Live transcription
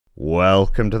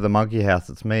Welcome to the Monkey House.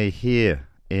 It's me here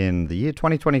in the year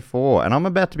 2024, and I'm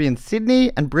about to be in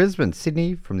Sydney and Brisbane.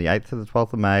 Sydney from the 8th to the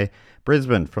 12th of May,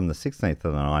 Brisbane from the 16th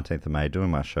to the 19th of May, doing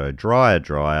my show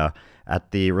Dryer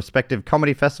at the respective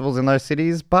comedy festivals in those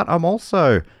cities. But I'm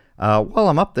also, while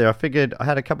I'm up there, I figured I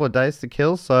had a couple of days to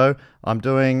kill, so I'm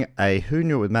doing a Who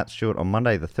Knew It with Matt Stewart on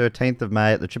Monday, the 13th of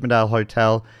May at the Chippendale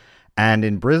Hotel, and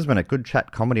in Brisbane at Good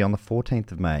Chat Comedy on the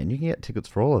 14th of May. And you can get tickets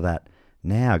for all of that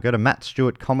now. Go to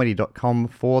mattstewartcomedy.com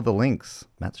for the links.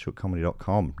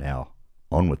 mattstewartcomedy.com. Now,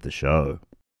 on with the show.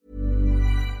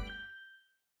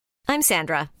 I'm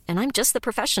Sandra, and I'm just the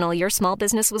professional your small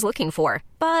business was looking for.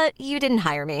 But you didn't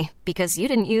hire me because you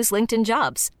didn't use LinkedIn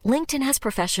Jobs. LinkedIn has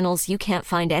professionals you can't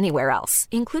find anywhere else,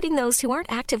 including those who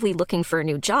aren't actively looking for a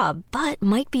new job, but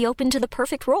might be open to the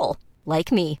perfect role,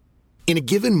 like me. In a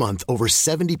given month, over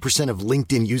 70% of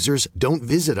LinkedIn users don't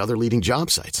visit other leading job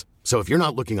sites. So if you're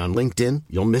not looking on LinkedIn,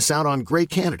 you'll miss out on great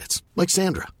candidates like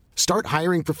Sandra. Start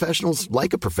hiring professionals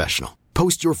like a professional.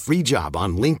 Post your free job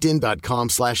on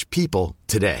linkedin.com/people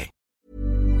today.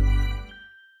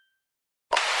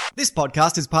 This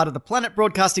podcast is part of the Planet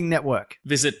Broadcasting Network.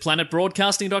 Visit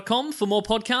planetbroadcasting.com for more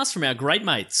podcasts from our great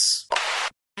mates.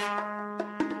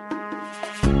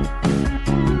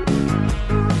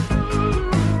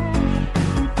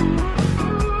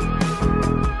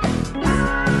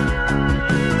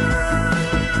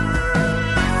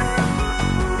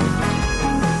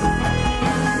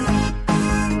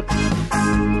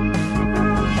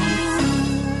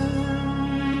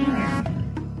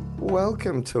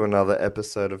 Welcome to another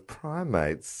episode of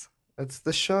Primates. It's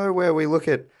the show where we look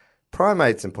at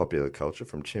primates in popular culture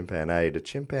from chimpanzee to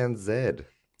chimpanzee.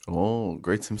 Oh,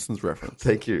 great Simpsons reference.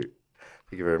 Thank you.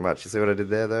 Thank you very much. You see what I did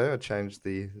there, though? I changed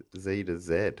the Z to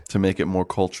Z. To make it more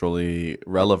culturally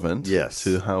relevant Yes.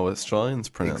 to how Australians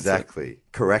pronounce Exactly.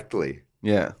 Correctly. it.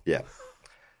 Yeah. Yeah.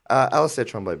 Alistair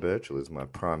Tremblay-Birchall is my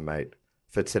primate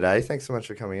for today. Thanks so much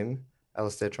for coming in,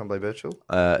 Alistair Tremblay-Birchall.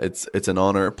 It's an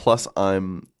honor. Plus,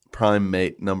 I'm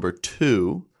primate number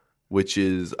 2, which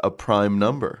is a prime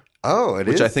number. Oh, it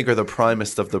is? Which I think are the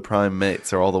primest of the prime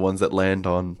mates, are all the ones that land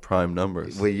on prime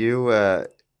numbers. Well, you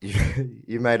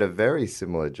made a very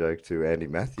similar joke to Andy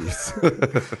Matthews,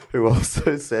 who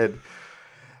also said,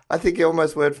 I think you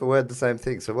almost word for word the same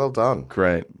thing. So well done.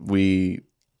 Great. We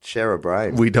Share a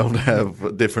brain. don't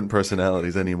have different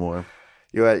personalities anymore.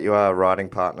 You are writing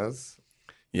partners.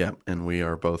 Yeah, and we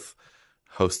are both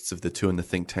hosts of the Two in the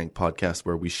Think Tank podcast,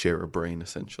 where we share a brain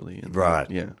essentially. And, Right.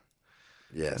 Yeah.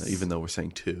 Yes. Even though we're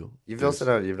saying two. You've There's-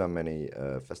 also done many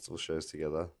festival shows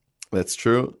together. That's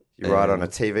true. You write on a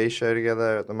TV show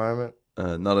together at the moment.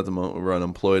 Not at the moment. We're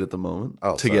unemployed at the moment.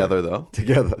 Oh, together though.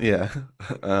 Together. Yeah.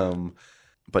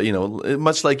 But you know,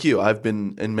 much like you, I've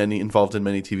been involved in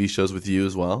many TV shows with you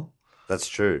as well. That's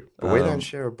true. But we don't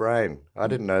share a brain. I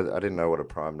didn't know what a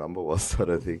prime number was. I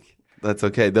don't think. That's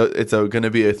okay. It's going to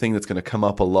be a thing that's going to come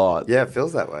up a lot. Yeah, it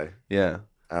feels that way. Yeah.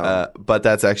 But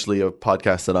that's actually a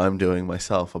podcast that I'm doing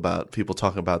myself about people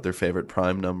talking about their favorite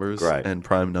prime numbers. Great. And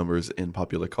prime numbers in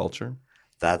popular culture.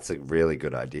 That's a really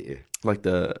good idea. Like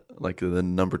the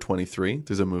number 23.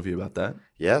 There's a movie about that.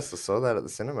 Yes, I saw that at the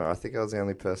cinema. I think I was the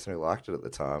only person who liked it at the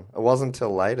time. It wasn't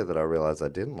until later that I realized I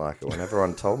didn't like it when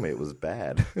everyone told me it was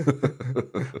bad.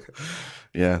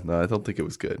 Yeah, no, I don't think it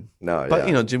was good. No, But, yeah.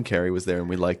 you know, Jim Carrey was there and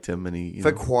we liked him. And he,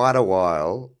 For quite a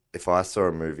while, if I saw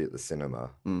a movie at the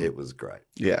cinema, it was great.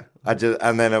 yeah. And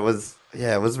then it was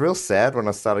real sad when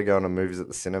I started going to movies at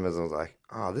the cinemas. I was like,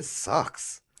 oh, this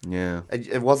sucks. Yeah.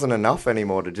 It wasn't enough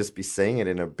anymore to just be seeing it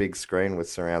in a big screen with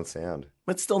surround sound.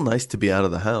 It's still nice to be out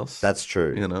of the house. That's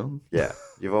true. You know? Yeah.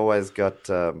 You've always got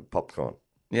popcorn.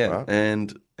 Yeah. Right?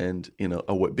 And you know,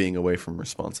 being away from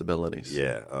responsibilities.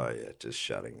 Yeah. Oh, yeah. Just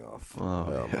shutting off.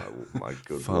 Oh, yeah. my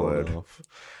good Falling word. off.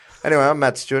 Anyway, I'm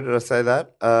Matt Stewart. Did I say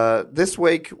that? This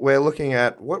week, we're looking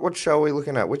at... What show are we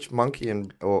looking at? Which monkey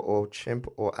or chimp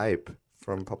or ape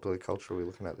from popular culture are we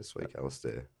looking at this week,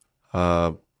 Alistair?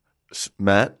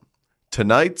 Matt,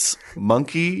 tonight's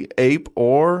monkey, ape,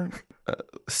 or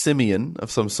simian of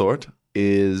some sort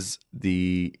is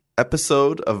the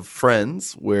episode of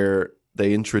Friends where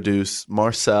they introduce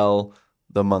Marcel,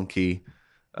 the monkey,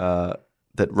 that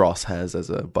Ross has as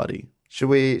a buddy. Should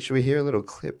we hear a little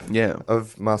clip Yeah.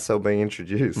 of Marcel being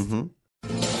introduced? Mm-hmm.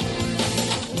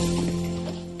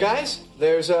 Guys,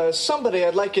 there's somebody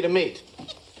I'd like you to meet.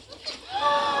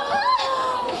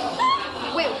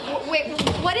 Wait,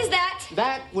 what is that?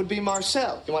 That would be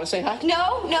Marcel. You want to say hi?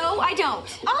 No, I don't.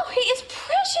 Oh, he is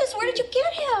precious. Where did you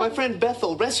get him? My friend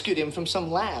Bethel rescued him from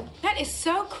some lab. That is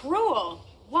so cruel.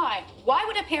 Why? Why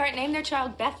would a parent name their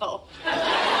child Bethel?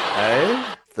 Hey?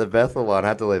 The Bethel line. I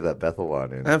had to leave that Bethel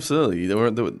line in. Absolutely. Or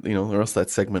else that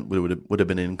segment would have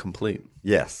been incomplete.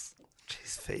 Yes.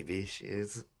 Jeez, Phoebe, she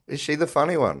is. Is she the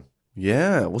funny one?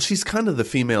 Yeah. Well, she's kind of the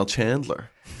female Chandler.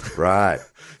 Right.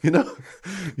 You know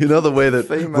the way that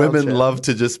Female women Chandler. love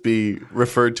to just be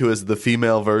referred to as the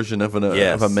female version of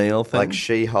a male thing. Like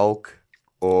She-Hulk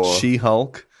or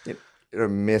She-Hulk.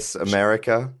 Miss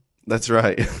America, That's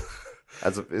right.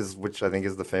 which I think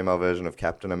is the female version of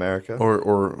Captain America.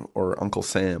 or Uncle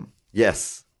Sam.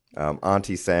 Yes.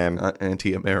 Auntie Sam.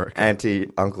 Anti-America.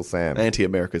 Anti-Uncle Sam.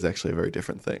 Anti-America is actually a very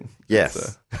different thing.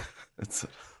 Yes. It's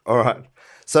All right.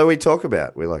 So we like to talk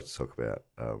about,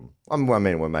 I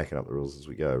mean, we're making up the rules as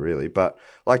we go, really, but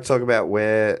I like to talk about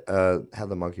how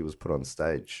the monkey was put on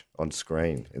stage, on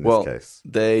screen in this case.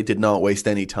 They did not waste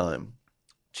any time.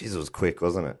 Jeez, it was quick,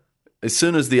 wasn't it? As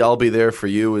soon as the I'll Be There For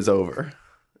You is over,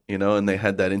 and they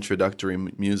had that introductory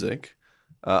music.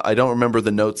 I don't remember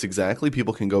the notes exactly.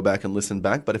 People can go back and listen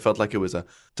back, but it felt like it was a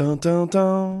dun dun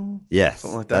dun. Yes,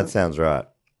 something like that. That sounds right.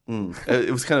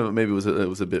 It was kind of maybe it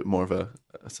was a bit more of a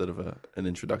sort of an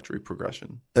introductory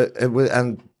progression. It was,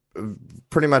 and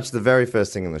pretty much the very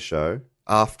first thing in the show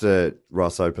after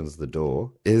Ross opens the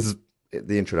door is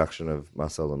the introduction of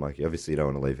Marcel the monkey. Obviously, you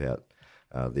don't want to leave out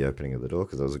the opening of the door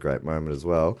because it was a great moment as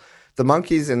well. The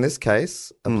monkeys in this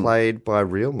case are played by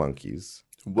real monkeys.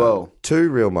 Whoa, 2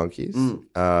 real monkeys,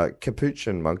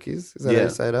 capuchin monkeys. Is that how you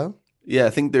say it, Al? Yeah,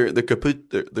 I think they're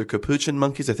capuchin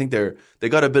monkeys. I think they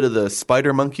got a bit of the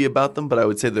spider monkey about them, but I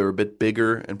would say they're a bit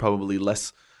bigger and probably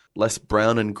less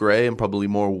brown and gray and probably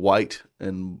more white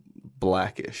and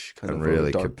blackish. And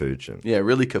really capuchin. Yeah,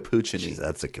 really capuchin-y. Jeez,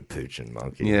 that's a capuchin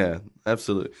monkey. Yeah,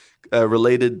 absolutely.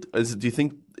 Related? Do you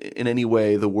think in any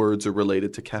way the words are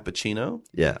related to cappuccino?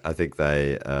 Yeah, I think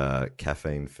they are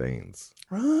caffeine fiends.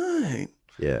 Right.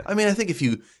 Yeah. I mean, I think if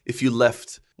you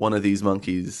left one of these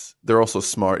monkeys, they're also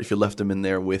smart. If you left them in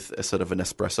there with a sort of an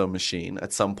espresso machine,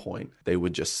 at some point they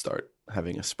would just start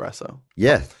having espresso.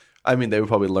 Yeah. I mean, they would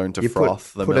probably learn to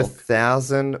froth the milk. milk. Put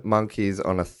 1,000 monkeys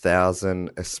on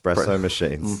 1,000 espresso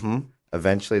machines. Mm-hmm.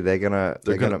 Eventually, they're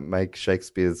gonna make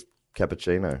Shakespeare's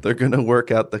cappuccino. They're gonna work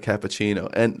out the cappuccino,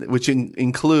 and which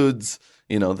includes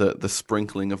the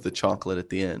sprinkling of the chocolate at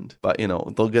the end. But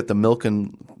they'll get the milk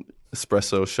and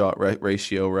espresso shot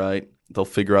ratio right. They'll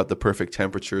figure out the perfect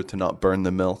temperature to not burn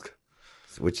the milk,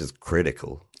 which is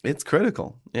critical. It's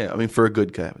critical. Yeah, I mean for a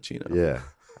good cappuccino. Yeah,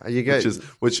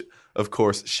 which of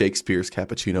course Shakespeare's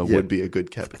cappuccino would be a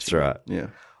good cappuccino. That's right. Yeah.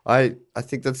 I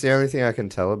think that's the only thing I can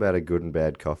tell about a good and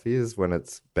bad coffee is when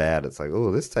it's bad. It's like,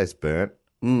 oh, this tastes burnt.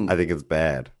 I think it's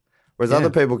bad. Whereas other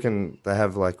people they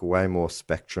have like way more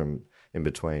spectrum in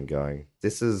between going,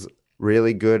 this is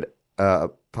really good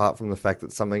apart from the fact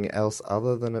that something else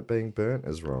other than it being burnt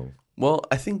is wrong. Well,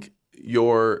 I think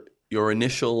your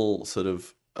initial sort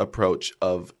of approach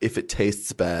of if it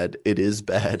tastes bad, it is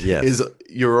bad. Yes. Is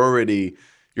you're already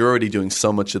doing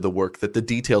so much of the work that the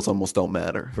details almost don't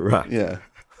matter. Right. Yeah.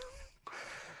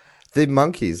 The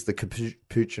monkeys, the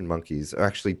capuchin monkeys, are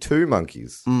actually 2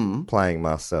 monkeys playing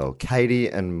Marcel, Katie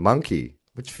and Monkey,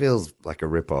 which feels like a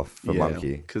ripoff for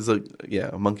Monkey. Because a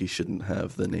monkey shouldn't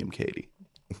have the name Katie.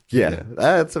 Yeah.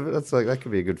 That's like that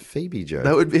could be a good Phoebe joke.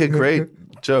 That would be a great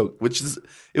joke.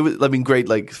 Great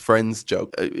like Friends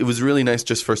joke. It was really nice.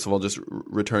 Just first of all, just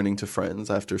returning to Friends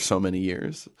after so many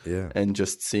years, and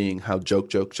just seeing how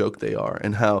joke they are,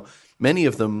 and how many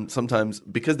of them sometimes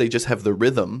because they just have the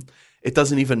rhythm, it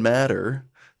doesn't even matter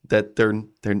that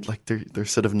they're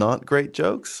sort of not great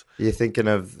jokes. Are you thinking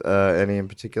of any in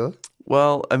particular?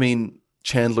 Well, I mean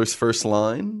Chandler's first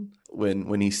line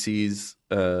when he sees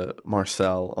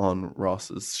Marcel on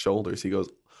Ross's shoulders, he goes,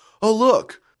 "Oh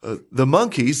look, the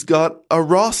monkey's got a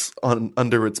Ross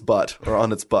under its butt or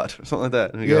on its butt or something like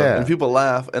that." And, and people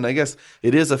laugh, and I guess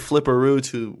it is a flipperoo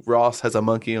to Ross has a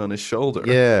monkey on his shoulder.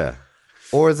 Yeah.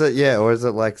 Or is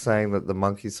it like saying that the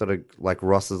monkey sort of like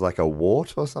Ross is like a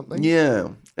wart or something? Yeah.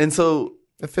 And so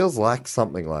it feels like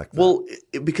something like that. Well,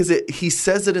 because he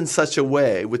says it in such a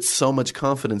way with so much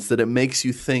confidence that it makes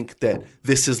you think that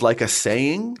this is like a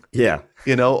saying. Yeah.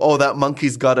 Oh, that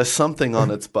monkey's got a something on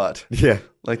its butt. Yeah.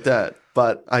 Like that.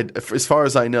 But as far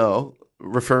as I know,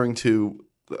 referring to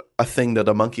a thing that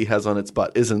a monkey has on its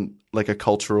butt isn't like a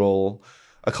cultural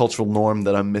norm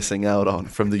that I'm missing out on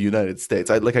from the United States.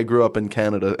 I grew up in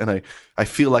Canada, and I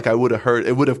feel like I would have heard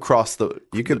it would have crossed the.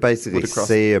 You could basically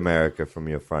see America from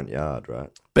your front yard,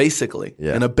 right? Basically,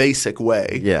 in a basic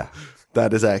way. Yeah,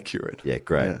 that is accurate. Yeah,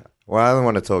 great. Yeah. Well, I don't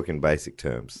want to talk in basic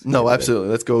terms. No, absolutely.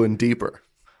 Let's go in deeper.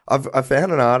 I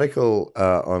found an article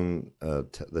on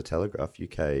the Telegraph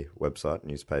UK website,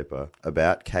 newspaper,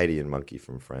 about Katie and Monkey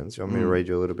from Friends. You want me to read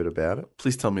you a little bit about it?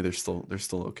 Please tell me they're still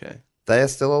okay. They are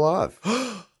still alive.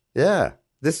 Yeah.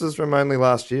 This was from only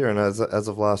last year, and as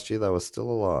of last year, they were still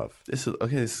alive. This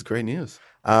is great news.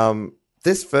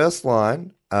 This first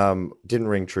line didn't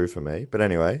ring true for me, but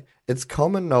anyway, it's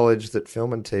common knowledge that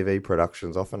film and TV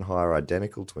productions often hire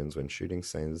identical twins when shooting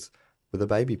scenes with a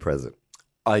baby present.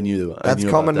 I knew That's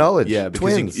about common that. knowledge. Yeah,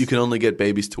 because Twins. you can only get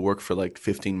babies to work for like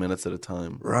 15 minutes at a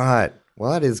time. Right.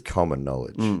 Well, that is common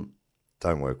knowledge.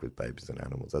 Don't work with babies and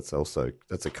animals. That's an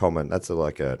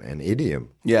idiom.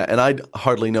 Yeah, and I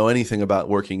hardly know anything about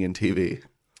working in TV.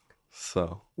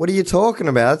 So. What are you talking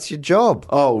about? It's your job.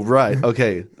 Oh, right.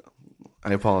 Okay.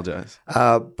 I apologize.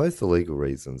 Both for legal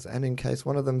reasons and in case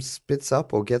one of them spits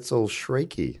up or gets all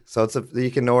shrieky. So you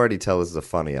can already tell this is a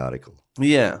funny article.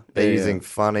 Yeah. They're using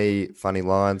funny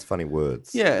lines, funny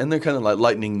words. Yeah, and they're kind of like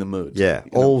lightening the mood. Yeah,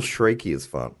 all shrieky is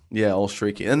fun. Yeah, all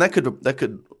shrieky. And that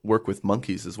could work with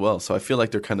monkeys as well. So I feel like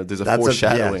there's a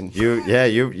foreshadowing.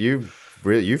 You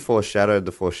foreshadowed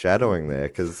the foreshadowing there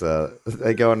because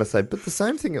they go on to say, but the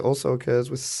same thing also occurs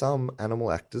with some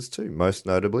animal actors too, most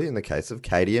notably in the case of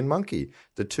Katie and Monkey,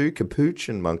 the two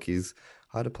capuchin monkeys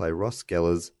hired to play Ross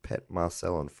Geller's pet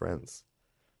Marcel on Friends.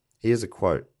 Here's a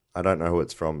quote. I don't know who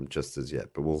it's from just as yet,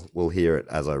 but we'll hear it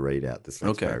as I read out this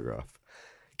next paragraph.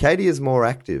 Katie is more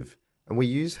active, and we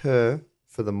use her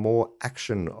for the more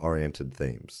action-oriented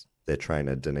themes, their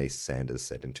trainer Denise Sanders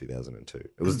said in 2002.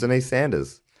 It was Denise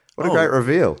Sanders. What a great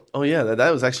reveal. Oh, yeah,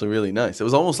 that was actually really nice. It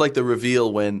was almost like the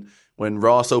reveal when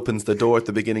Ross opens the door at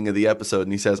the beginning of the episode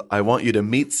and he says, I want you to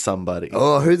meet somebody.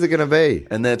 Oh, who's it going to be?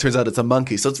 And then it turns out it's a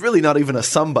monkey. So it's really not even a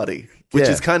somebody, which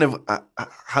is kind of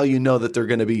how you know that they're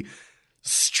going to be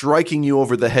striking you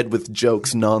over the head with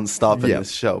jokes nonstop in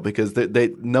this show because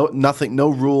no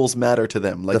rules matter to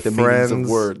them, like the meanings of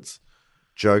words.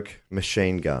 Joke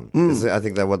machine gun. I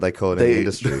think that's what they call it in the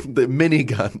industry. The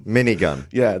minigun. Minigun.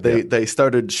 Yeah, they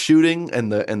started shooting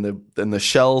and the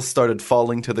shells started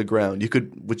falling to the ground.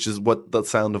 Which is what the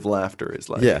sound of laughter is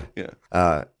like. Yeah.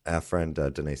 Our friend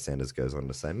Denise Sanders goes on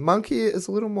to say, Monkey is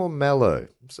a little more mellow,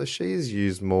 so she is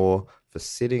used more for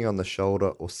sitting on the shoulder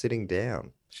or sitting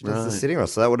down. She does the sitting role,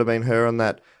 so that would have been her on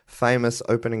that famous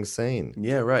opening scene.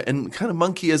 Yeah, right. And kind of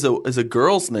Monkey as a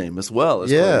girl's name as well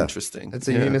is quite interesting. It's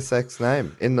a unisex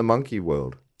name in the monkey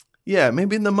world. Yeah,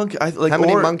 maybe in the monkey. How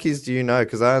many monkeys do you know?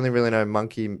 Because I only really know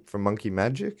Monkey from Monkey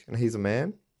Magic, and he's a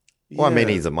man. Well, I mean,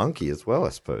 he's a monkey as well, I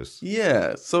suppose.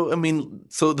 Yeah. So,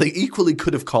 they equally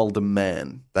could have called him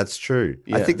Man. That's true.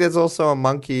 Yeah. I think there's also a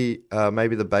monkey,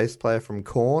 maybe the bass player from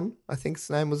Korn, I think his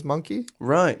name was Monkey.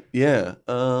 Right. Yeah.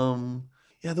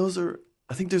 Those are.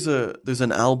 I think there's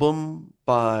an album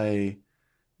by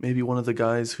maybe one of the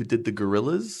guys who did the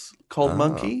Gorillaz called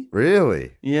Monkey.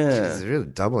 Really? Yeah. He's really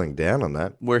doubling down on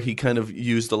that. Where he kind of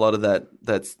used a lot of that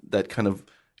kind of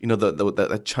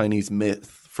that Chinese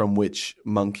myth from which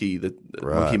Monkey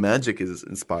Monkey Magic is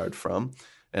inspired from,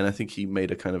 and I think he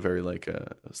made a kind of very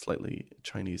a slightly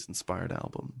Chinese inspired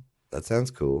album. That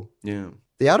sounds cool. Yeah.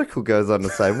 The article goes on to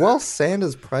say, while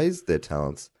Sanders praised their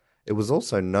talents, it was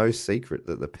also no secret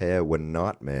that the pair were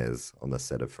nightmares on the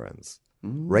set of Friends,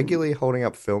 regularly holding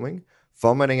up filming,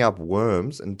 vomiting up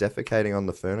worms, and defecating on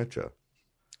the furniture.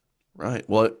 Right.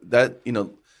 Well, that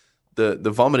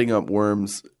the vomiting up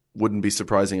worms wouldn't be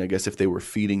surprising, I guess, if they were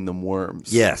feeding them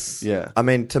worms. Yes. Yeah. I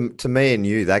mean, to me and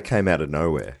you, that came out of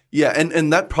nowhere. Yeah,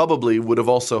 and that probably would have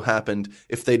also happened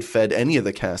if they'd fed any of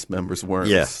the cast members worms.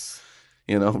 Yes.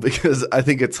 Because I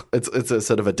think it's a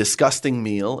sort of a disgusting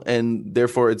meal, and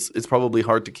therefore it's probably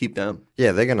hard to keep down.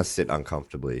 Yeah, they're going to sit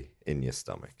uncomfortably in your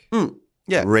stomach.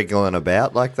 Yeah. Wriggling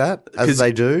about like that, as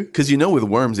they do. Because with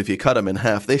worms, if you cut them in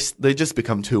half, they just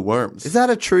become two worms. Is that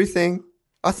a true thing?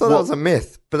 I thought that was a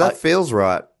myth, but that feels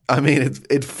right. I mean,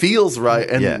 it feels right,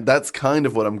 and that's kind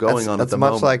of what I'm going on at the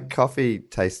moment. That's much like coffee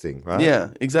tasting, right? Yeah,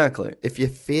 exactly. If you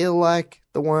feel like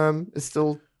the worm is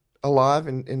still alive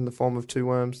in the form of two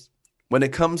worms. When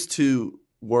it comes to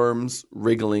worms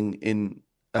wriggling in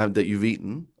that you've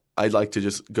eaten, I'd like to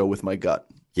just go with my gut.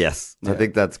 Yes, I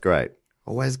think that's great.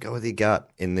 Always go with your gut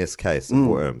in this case of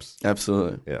worms.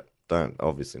 Absolutely. Yeah,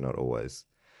 obviously not always.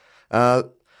 Here's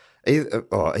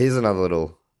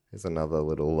another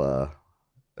little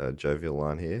jovial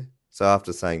line here. So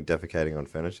after saying defecating on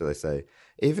furniture, they say,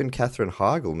 even Katherine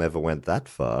Heigl never went that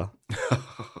far.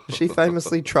 Is she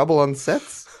famously trouble on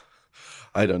sets?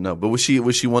 I don't know. But was she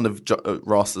one of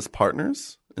Ross's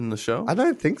partners in the show? I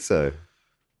don't think so.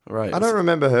 Right. I don't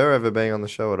remember her ever being on the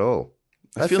show at all.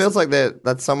 That feels like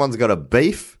that someone's got a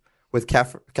beef with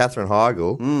Katherine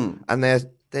Heigl, and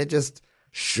they're just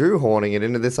shoehorning it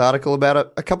into this article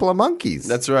about a couple of monkeys.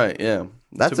 That's right. Yeah,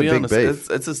 That's to be a big honest,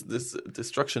 beef. It's this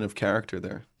destruction of character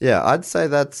there. Yeah, I'd say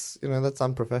that's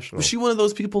unprofessional. Was she one of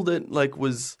those people that like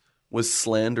was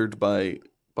slandered by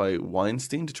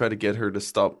Weinstein to try to get her to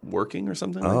stop working or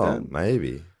something like Oh, that?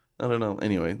 maybe. I don't know.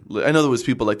 Anyway, I know there was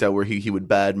people like that where he would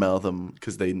badmouth them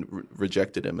because they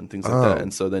rejected him and things like that,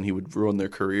 and so then he would ruin their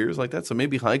careers like that. So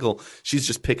maybe Heigl, she's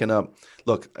just picking up.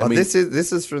 Look, I mean, this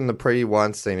is from the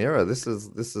pre-Weinstein era. This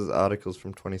is articles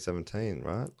from 2017,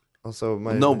 right? Also,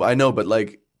 maybe. no, I know, but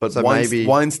So maybe-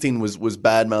 Weinstein was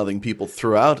bad mouthing people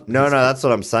throughout. No, that's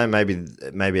what I'm saying. Maybe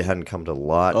it hadn't come to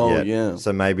light Oh, yet. yeah.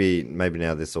 So maybe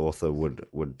now this author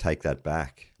would take that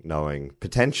back, knowing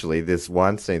potentially this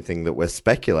Weinstein thing that we're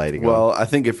speculating on. Well, I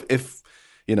think if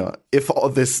all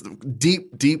this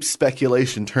deep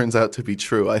speculation turns out to be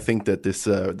true, I think that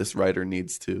this writer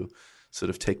needs to sort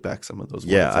of take back some of those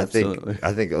words. Yeah, Absolutely.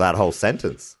 I think that whole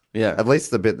sentence. Yeah. At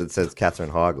least the bit that says Catherine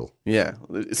Heigl. Yeah.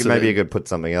 Maybe you could put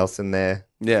something else in there.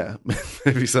 Yeah,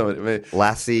 maybe somebody.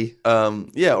 Lassie.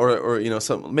 Yeah, or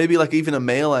some maybe like even a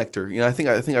male actor. I think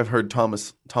I've heard Tom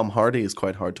Hardy is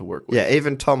quite hard to work with. Yeah,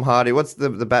 even Tom Hardy. What's the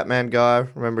Batman guy?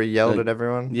 Remember he yelled at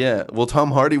everyone? Yeah, well,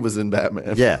 Tom Hardy was in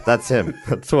Batman. Yeah, that's him.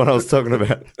 That's what I was talking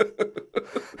about.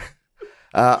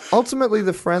 Ultimately,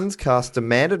 the Friends cast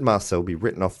demanded Marcel be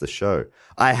written off the show.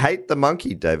 I hate the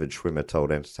monkey, David Schwimmer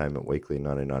told Entertainment Weekly in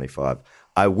 1995.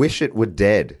 I wish it were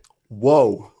dead.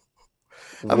 Whoa.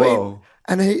 I mean,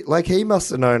 and he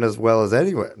must have known as well as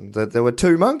anyone that there were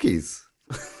two monkeys.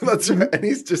 That's right. And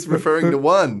he's just referring to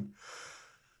one.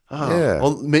 Oh, Yeah.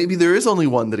 Well, maybe there is only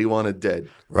one that he wanted dead.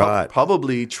 Right.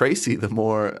 Probably Tracy, the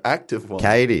more active one.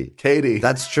 Katie.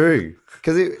 That's true.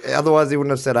 Because otherwise he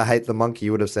wouldn't have said, I hate the monkey. He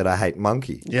would have said, I hate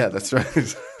monkey. Yeah, that's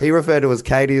right. He referred to as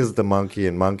Katie as the monkey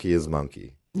and monkey as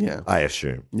monkey. Yeah. I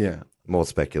assume. Yeah. More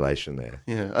speculation there.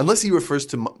 Yeah. Unless he refers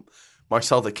to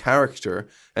Marcel the character,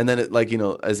 and then it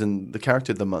as in the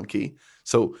character the monkey.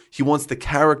 So he wants the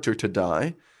character to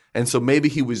die, and so maybe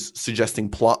he was suggesting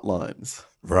plot lines.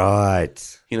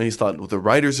 Right. He's thought, well, the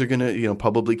writers are going to,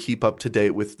 probably keep up to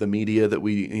date with the media that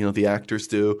we, the actors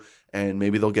do, and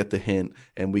maybe they'll get the hint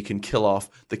and we can kill off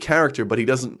the character, but he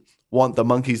doesn't want the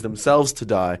monkeys themselves to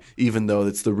die, even though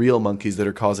it's the real monkeys that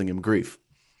are causing him grief.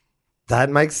 That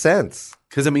makes sense.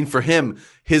 Because, for him,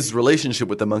 his relationship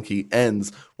with the monkey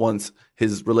ends once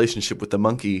his relationship with the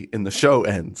monkey in the show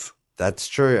ends. That's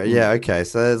true. Yeah, okay.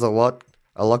 So there's a lot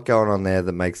going on there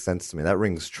that makes sense to me. That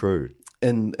rings true.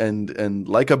 And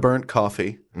like a burnt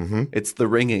coffee, it's the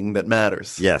ringing that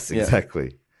matters. Yes, Yeah.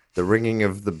 exactly. The ringing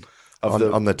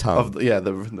on the tongue.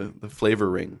 The flavor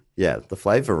ring. Yeah, the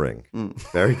flavor ring.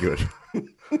 Very good.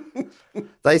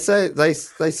 They say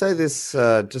this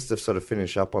just to sort of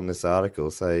finish up on this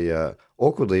article. Say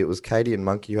awkwardly, it was Katie and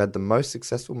Monkey who had the most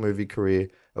successful movie career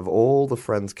of all the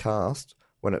Friends cast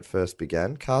when it first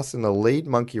began. Cast in the lead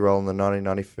monkey role in the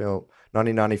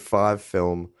 1995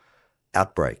 film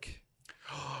Outbreak.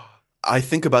 I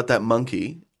think about that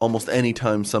monkey almost any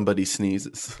time somebody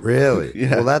sneezes. Really?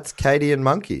 Yeah. Well, that's Katie and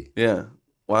Monkey. Yeah.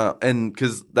 Wow. And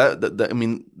because that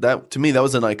to me that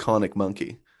was an iconic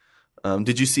monkey.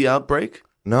 Did you see Outbreak?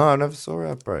 No, I never saw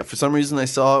Outbreak. For some reason, I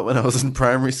saw it when I was in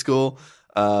primary school.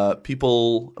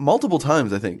 People multiple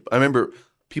times. I think I remember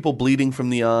people bleeding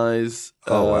from the eyes.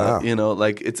 Oh, wow.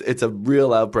 It's a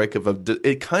real outbreak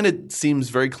it kind of seems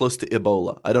very close to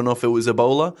Ebola. I don't know if it was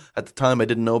Ebola at the time. I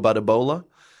didn't know about Ebola.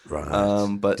 Right.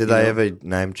 But did they ever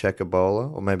name check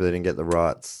Ebola, or maybe they didn't get the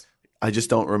rights? I just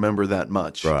don't remember that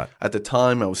much. Right. At the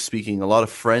time, I was speaking a lot of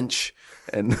French,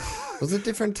 and It was a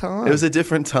different time. it was a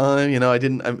different time.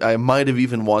 I might have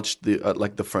even watched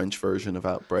the French version of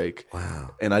Outbreak. Wow.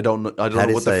 And I don't know How do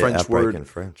you what the say French outbreak word in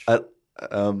French?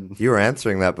 Um, You were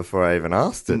answering that before I even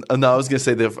asked it. no, I was going to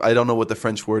say that I don't know what the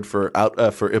French word for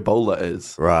Ebola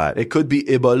is. Right. It could be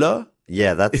Ebola.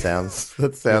 Yeah, that sounds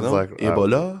like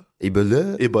Ebola.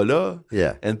 Ebola. Ebola.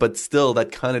 Yeah. But still,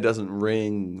 that kind of doesn't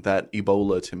ring that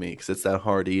Ebola to me because it's that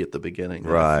hard E at the beginning.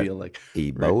 and Right. I feel like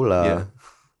Ebola.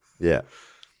 Yeah. Yeah.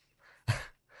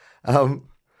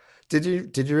 Did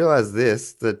you realize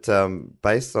this, that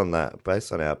based on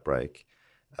Outbreak,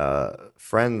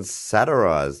 Friends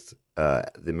satirized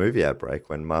the movie Outbreak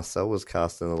when Marcel was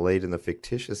cast in the lead in the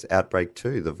fictitious Outbreak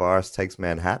 2, The Virus Takes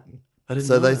Manhattan. I didn't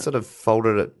So know they that. sort of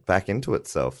folded it back into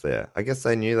itself there. I guess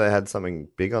they knew they had something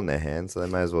big on their hands, so they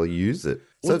may as well use it.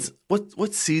 So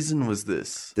What season was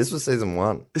this? this was season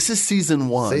 1. This is season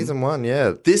 1. Season 1,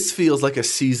 yeah. This feels like a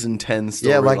season 10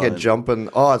 story. Yeah, like a jumping.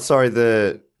 Oh, sorry,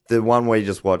 the one we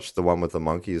just watched, the one with the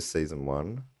monkey, is season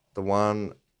 1. The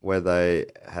one where they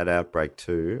had Outbreak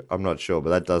 2. I'm not sure,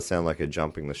 but that does sound like a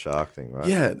jumping the shark thing, right?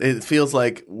 Yeah, it feels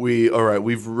like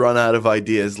we've run out of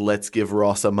ideas. Let's give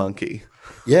Ross a monkey.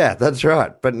 Yeah, that's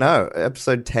right. But no,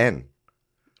 episode 10.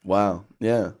 Wow.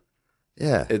 Yeah.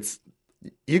 Yeah. It's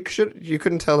You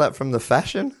couldn't tell that from the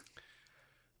fashion?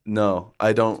 no,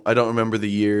 I don't remember the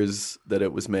years that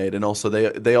it was made, and also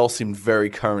they all seemed very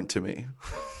current to me.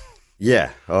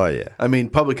 Yeah. Oh, yeah. I mean,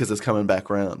 probably because it's coming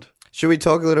back around. Should we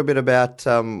talk a little bit about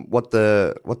what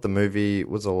the movie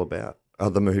was all about? Oh,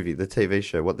 the TV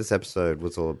show, what this episode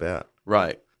was all about.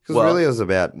 Right. Because really it was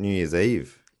about New Year's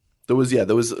Eve. There was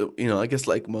I guess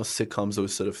like most sitcoms, there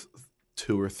was sort of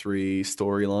 2 or 3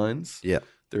 storylines. Yeah.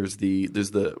 There's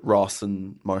the Ross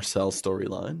and Marcel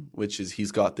storyline, which is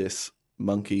he's got this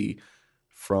monkey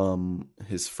from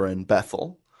his friend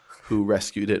Bethel, who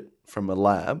rescued it from a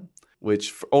lab,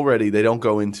 which already they don't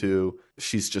go into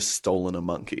she's just stolen a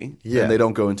monkey. Yeah. And they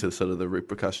don't go into sort of the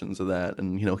repercussions of that.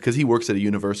 And, because he works at a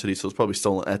university, so it's probably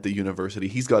stolen at the university.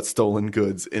 He's got stolen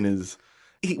goods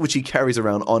which he carries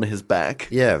around on his back.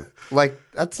 Yeah. Like,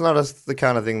 that's not the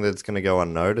kind of thing that's going to go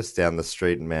unnoticed down the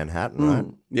street in Manhattan, right?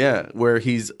 Yeah, where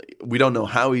we don't know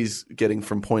how he's getting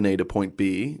from point A to point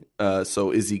B.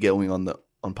 So is he going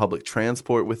on public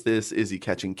transport with this? Is he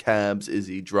catching cabs? Is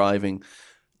he driving?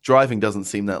 Driving doesn't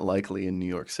seem that likely in New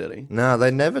York City. No,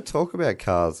 they never talk about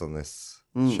cars on this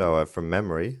show from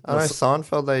memory. I know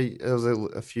Seinfeld, there was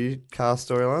a few car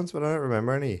storylines, but I don't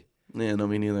remember any Yeah, no,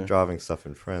 me neither. driving stuff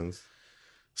in Friends.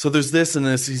 So there's this and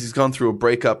this. He's gone through a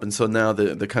breakup, and so now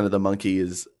the kind of the monkey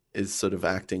is sort of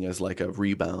acting as like a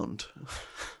rebound.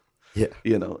 Yeah.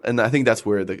 And I think that's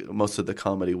where most of the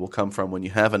comedy will come from when you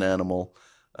have an animal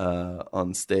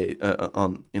on stage,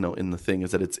 in the thing,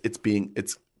 is that it's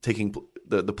taking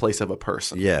the place of a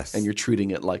person. Yes. And you're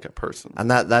treating it like a person. And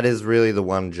that is really the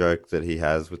one joke that he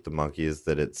has with the monkey, is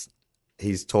that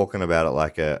he's talking about it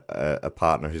like a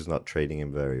partner who's not treating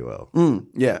him very well.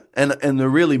 Yeah. And they're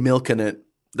really milking it.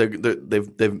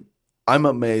 I'm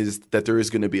amazed that there is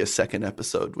going to be a second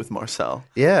episode with Marcel.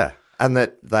 Yeah. And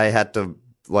that they had to,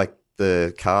 like,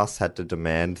 the cast had to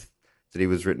demand that he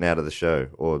was written out of the show,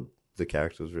 or the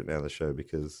character was written out of the show,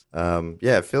 because,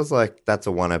 it feels like that's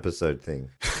a one episode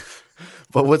thing.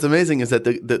 But what's amazing is that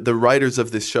the writers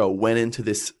of this show went into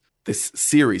this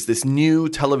series, this new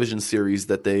television series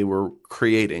that they were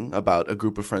creating about a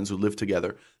group of friends who live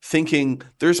together, thinking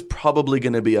there's probably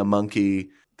going to be a monkey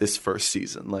this first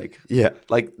season.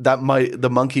 The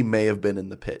monkey may have been in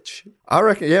the pitch. I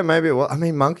reckon, yeah, maybe it was. I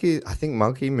mean, I think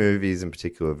monkey movies in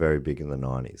particular were very big in the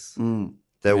 90s.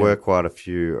 There were quite a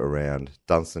few around.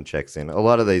 Dunstan checks in. A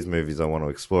lot of these movies I want to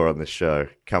explore on this show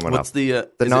coming up. The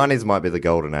 90s might be the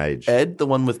golden age. Ed, the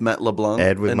one with Matt LeBlanc.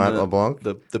 Ed with Matt LeBlanc.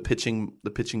 The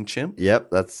pitching chimp.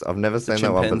 Yep, I've never seen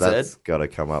that one, but that's got to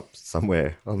come up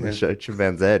somewhere on the show.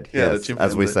 Chimpanzee Ed, yes,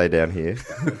 as we say down here.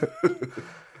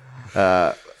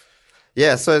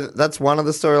 So that's one of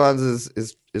the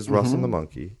storylines is Ross and the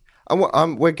monkey.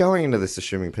 We're going into this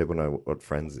assuming people know what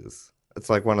Friends is. It's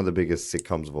like one of the biggest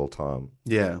sitcoms of all time.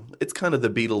 Yeah, it's kind of the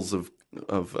Beatles of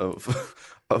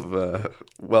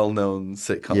well-known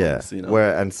sitcoms. Yeah,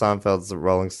 and Seinfeld's the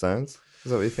Rolling Stones.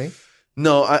 Is that what you think?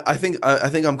 No, I think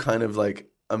I'm kind of like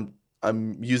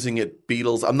I'm using it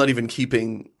Beatles. I'm not even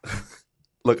keeping.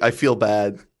 Look, I feel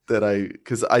bad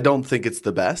because I don't think it's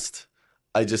the best.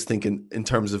 I just think in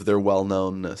terms of their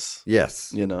well-knownness.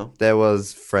 Yes. There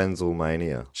was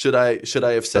Friendslemania. Should I have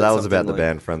said so that was about the like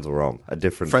band Frenzl-Rom, a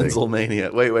different thing.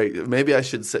 Friendslemania. Wait. Maybe I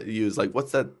should use like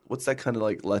what's that kind of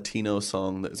like Latino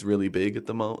song that's really big at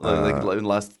the moment, like in the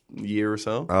last year or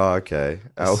so? Oh, okay.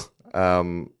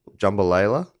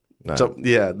 Jambalaya? No.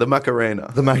 The Macarena.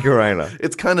 The Macarena.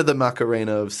 It's kind of the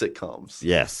Macarena of sitcoms.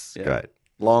 Yes, great.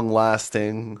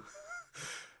 Long-lasting.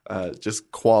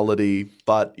 Just quality,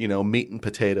 but meat and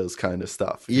potatoes kind of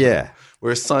stuff. Yeah.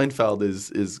 Whereas Seinfeld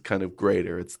is kind of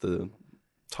greater. It's the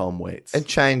Tom Waits. It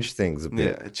changed things a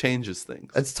bit. Yeah, it changes things.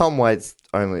 It's Tom Waits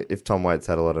only if Tom Waits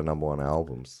had a lot of number one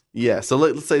albums. Yeah, so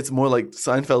let's say it's more like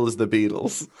Seinfeld is the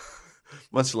Beatles,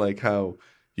 much like how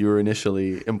you were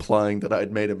initially implying that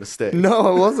I'd made a mistake. No,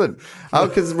 I wasn't.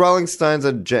 Because Rolling Stones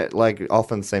are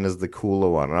often seen as the cooler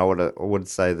one, and I would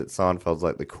say that Seinfeld's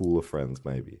like the cooler Friends,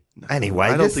 maybe. No, anyway,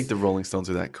 I don't think the Rolling Stones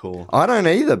are that cool. I don't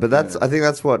either, but I think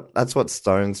that's what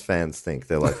Stones fans think.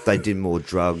 They're like, they did more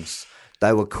drugs,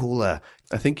 they were cooler.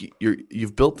 I think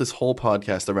you've built this whole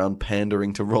podcast around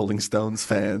pandering to Rolling Stones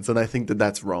fans, and I think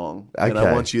that's wrong. Okay. And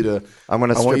I want you to. I'm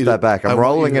going to strip that back. I'm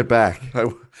rolling it back.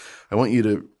 I want you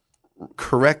to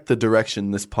correct the direction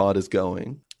this pod is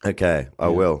going. Okay, I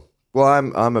will. Well,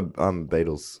 I'm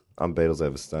Beatles. I'm Beatles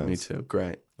over Stones. Me too.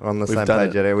 Great. On the We've same done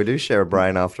page, it. yeah. We do share a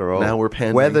brain after all. Now we're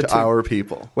pandering to two- our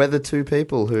people. We're the two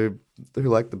people who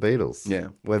like the Beatles. Yeah.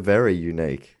 We're very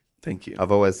unique. Thank you.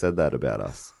 I've always said that about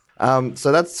us.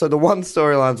 So the one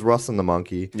storyline's Ross and the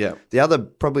monkey. Yeah. The other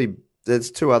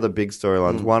there's two other big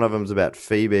storylines. One of them's about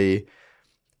Phoebe.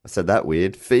 I said that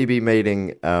weird. Phoebe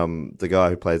meeting the guy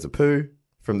who plays Apu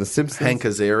from The Simpsons. Hank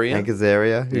Azaria. Hank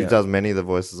Azaria, who Yeah. does many of the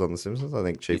voices on The Simpsons. I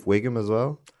think Chief Wiggum as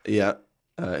well. Yeah.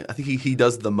 I think he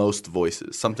does the most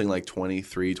voices, something like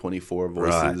 23, 24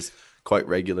 voices quite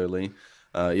regularly.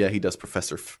 He does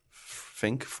Professor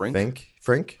Frink.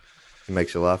 Frink. He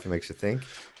makes you laugh. He makes you think.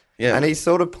 Yeah. And he's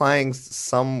sort of playing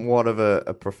somewhat of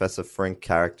a Professor Frink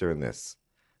character in this.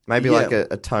 Maybe Yeah. like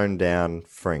a toned down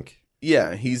Frink.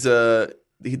 Yeah, he's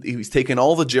taken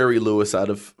all the Jerry Lewis out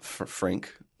of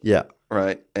Frink, Yeah.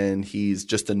 right? And he's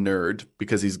just a nerd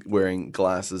because he's wearing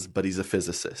glasses, but he's a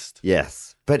physicist.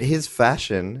 Yes. But his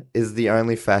fashion is the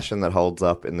only fashion that holds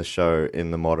up in the show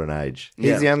in the modern age. He's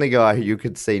Yeah. the only guy who you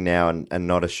could see now and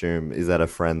not assume is at a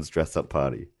friend's dress-up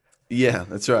party. Yeah,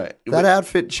 that's right. That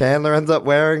outfit Chandler ends up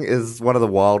wearing is one of the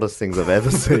wildest things I've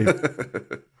ever seen.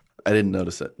 I didn't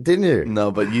notice it. Didn't you?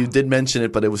 No, but you did mention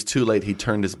it, but it was too late. He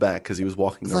turned his back because he was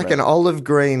walking It's around. like an olive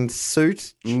green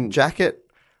suit jacket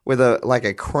with a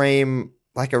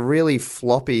really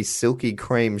floppy, silky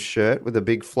cream shirt with a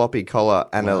big floppy collar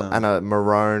and a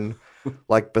maroon,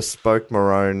 like bespoke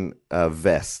maroon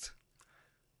vest.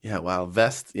 Yeah, wow.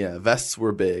 Vests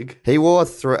were big. He wore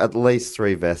at least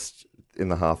 3 vests in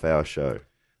the half-hour show.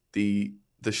 The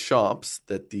shops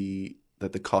that the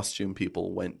costume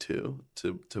people went to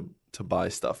buy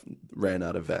stuff ran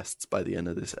out of vests by the end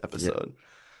of this episode.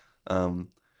 Do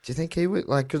you think he would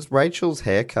because Rachel's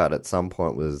haircut at some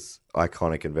point was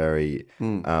iconic and very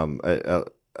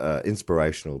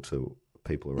inspirational to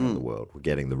people around the world? We're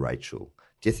getting the Rachel.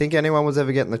 Do you think anyone was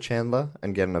ever getting the Chandler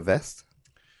and getting a vest?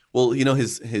 Well, you know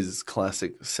his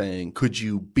classic saying, "Could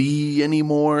you be any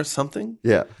more something?"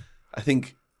 Yeah. I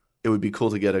think it would be cool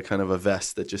to get a kind of a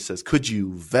vest that just says, "Could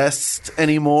you vest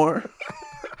anymore?"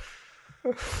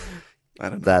 I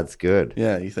don't know. That's good.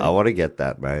 Yeah, you think? I want to get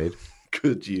that made.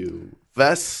 Could you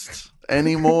vest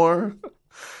anymore?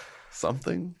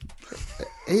 Something.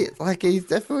 There's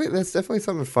definitely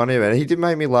something funny about it. He did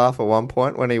make me laugh at one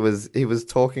point when he was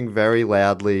talking very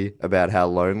loudly about how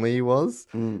lonely he was,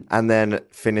 and then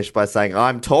finished by saying,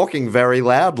 "I'm talking very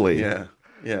loudly." Yeah.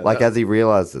 Yeah. As he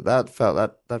realized it, that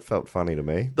felt funny to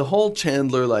me. The whole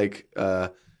Chandler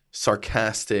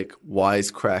sarcastic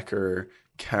wisecracker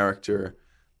character,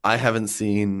 I haven't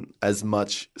seen as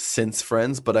much since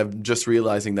Friends, but I'm just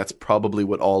realizing that's probably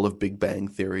what all of Big Bang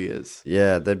Theory is.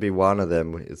 Yeah, there'd be one of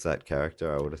them is that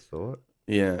character, I would have thought.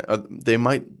 Yeah, they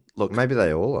might look. Maybe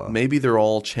they all are. Maybe they're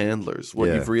all Chandlers. What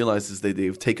Yeah. you've realized is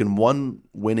they've taken one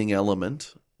winning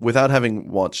element without having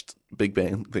watched Big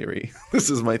Bang Theory. This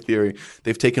is my theory.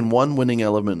 They've taken one winning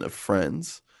element of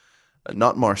Friends,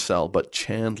 not Marcel, but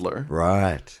Chandler.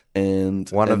 Right. And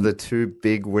One of the two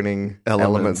big winning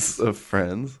elements. of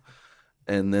Friends.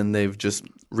 And then they've just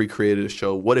recreated a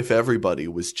show. What if everybody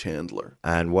was Chandler?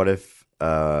 And what if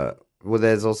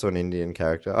there's also an Indian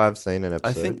character. I've seen an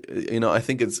episode. I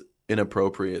think it's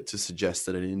inappropriate to suggest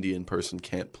that an Indian person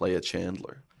can't play a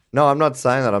Chandler. No, I'm not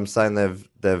saying that. I'm saying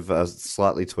they've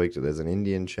slightly tweaked it. There's an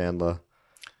Indian Chandler.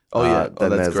 Oh yeah,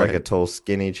 Then that's there's great. like a tall,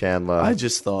 skinny Chandler. I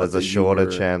just thought there's a that you shorter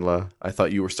were- Chandler. I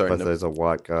thought you were starting But to those are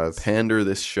white guys. pander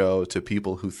this show to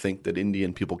people who think that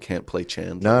Indian people can't play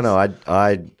Chandler. No,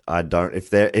 I don't.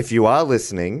 If you are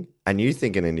listening and you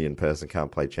think an Indian person can't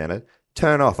play Chandler,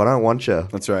 turn off. I don't want you.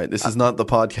 That's right. This is not the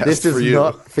podcast This for is you.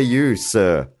 not for you,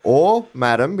 sir or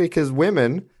madam, because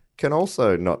women can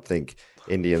also not think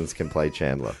Indians can play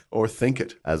Chandler, Or think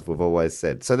it. as we've always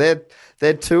said. So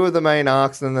they're two of the main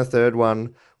arcs, and then the third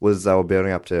one was they were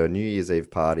building up to a New Year's Eve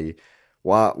party.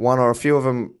 One or a few of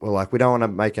them were like, we don't want to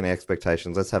make any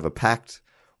expectations. Let's have a pact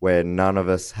where none of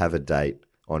us have a date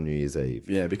on New Year's Eve.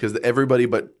 Yeah, because everybody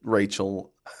but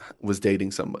Rachel was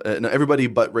dating somebody. No, everybody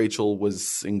but Rachel was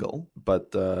single.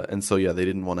 But and so yeah, they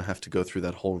didn't want to have to go through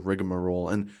that whole rigmarole,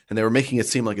 and they were making it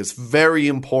seem like it's very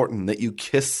important that you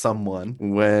kiss someone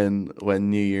when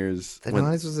New Year's. The when,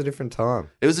 90s was a different time.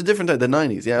 it was a different time. The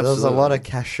 90s, yeah, There was a absolutely. lot of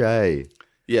cachet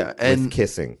yeah, with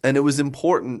kissing. and it was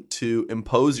important to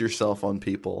impose yourself on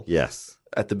people. Yes.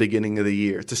 At the beginning of the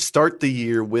year, to start the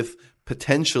year with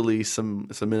potentially some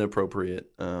inappropriate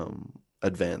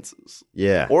advances.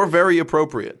 Yeah. Or very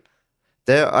appropriate.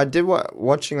 I did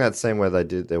watching that scene where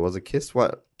there was a kiss.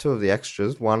 Two of the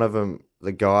extras, one of them,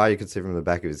 the guy you could see from the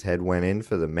back of his head went in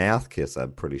for the mouth kiss,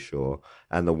 I'm pretty sure,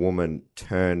 and the woman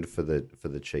turned for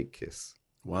the cheek kiss.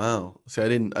 Wow. See, I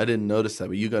didn't notice that,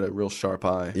 but you got a real sharp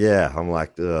eye. Yeah, I'm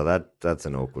like, that's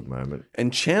an awkward moment.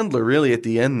 And Chandler really at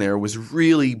the end there was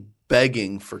really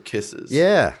begging for kisses.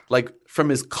 Yeah. Like from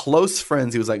his close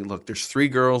friends, he was like, look, there's 3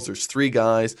 girls, there's 3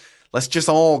 guys. Let's just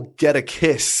all get a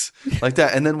kiss like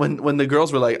that. And then when the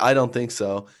girls were like, I don't think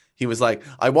so, he was like,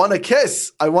 I want a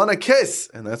kiss. I want a kiss.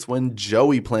 And that's when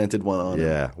Joey planted one on him.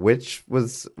 Yeah, which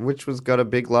was got a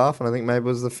big laugh, and I think maybe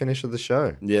was the finish of the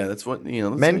show. Yeah, that's what, that's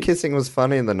Men what- kissing was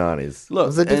funny in the 90s. Look, it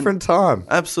was a different time.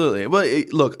 Absolutely. Well,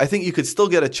 look, I think you could still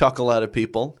get a chuckle out of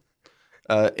people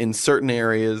in certain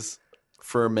areas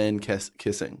for men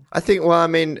kissing. I think, well, I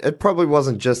mean, it probably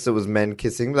wasn't just it was men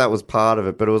kissing. That was part of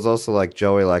it, but it was also like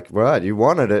Joey, like, right, you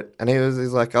wanted it, and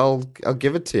he's like, I'll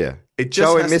give it to you. It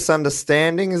just Joey has-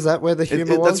 misunderstanding, is that where the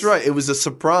humor was? That's right. It was a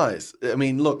surprise. I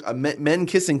mean, look, men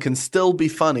kissing can still be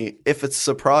funny if it's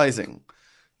surprising.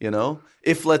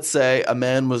 If let's say a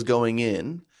man was going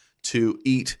in to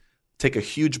take a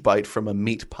huge bite from a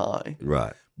meat pie,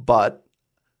 Right. but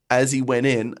as he went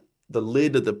in, the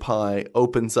lid of the pie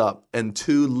opens up and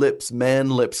 2 man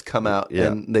lips come out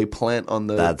and they plant on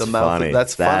the That's mouth. funny.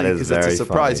 That's That funny is because it's a very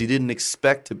surprise. funny. You didn't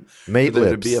expect for Meat there to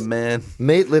lips. be a man.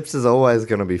 Meat lips is always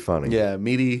going to be funny. Yeah,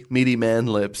 meaty man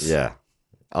lips. Yeah.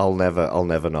 I'll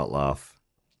never not laugh.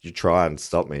 You try and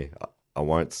stop me. I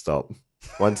won't stop.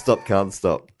 Won't stop, can't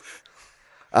stop.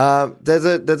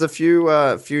 There's a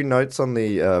few notes on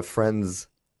the Friends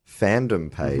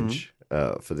fandom page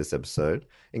for this episode,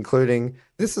 including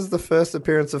this is the first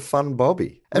appearance of Fun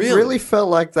Bobby. It really felt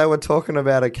like they were talking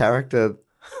about a character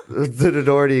that had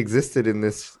already existed in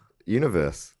this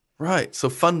universe. Right. So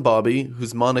Fun Bobby,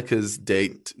 who's Monica's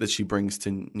date that she brings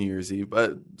to New Year's Eve.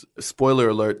 Spoiler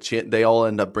alert, they all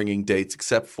end up bringing dates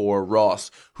except for Ross,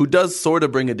 who does sort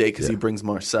of bring a date because he brings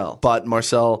Marcel. But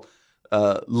Marcel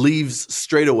leaves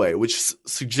straight away, which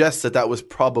suggests that was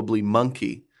probably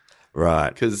Monkey. Right.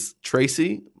 Because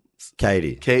Tracy?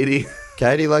 Katie.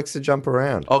 Katie likes to jump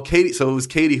around. Oh, Katie. So it was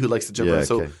Katie who likes to jump Yeah, around.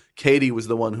 So okay. Katie was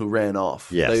the one who ran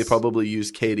off. Yes. They probably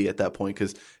used Katie at that point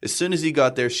because as soon as he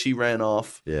got there, she ran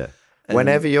off. Yeah. And-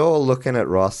 Whenever you're looking at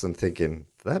Ross and thinking,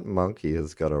 that monkey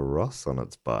has got a Ross on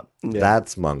its butt, Yeah.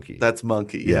 that's Monkey. That's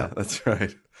Monkey. Yeah, Yeah. that's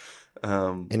right.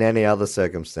 In any other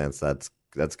circumstance, that's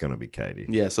going to be Katie.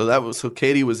 Yeah, so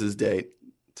Katie was his date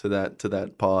to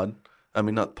that pod. I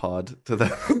mean, not pod to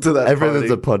that. Everything's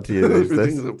party. a pod to you these days.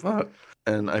 Everything's a pod.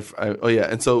 And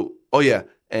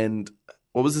and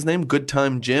what was his name? Good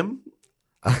Time Jim.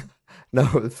 No,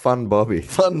 it's Fun Bobby.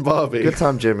 Fun Bobby. Good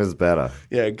Time Jim is better.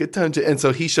 Yeah, Good Time Jim. And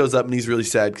so he shows up and he's really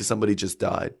sad because somebody just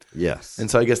died. Yes.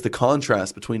 And so I guess the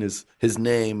contrast between his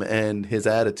name and his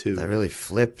attitude. They really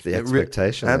flipped the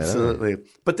expectation. there, don't they? Absolutely.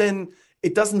 But then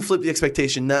it doesn't flip the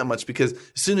expectation that much because as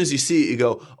soon as you see it, you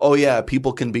go, oh yeah,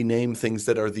 people can be named things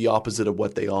that are the opposite of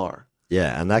what they are.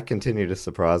 Yeah, and that continued to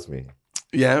surprise me.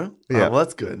 Yeah? Yeah. Oh, well,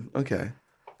 that's good. Okay.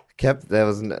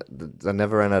 I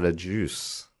never ran out of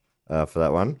juice for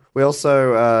that one. We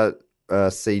also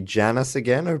see Janice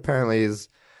again, who apparently is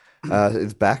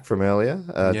back from earlier.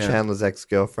 Chandler's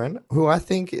ex-girlfriend, who I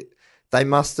think they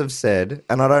must have said,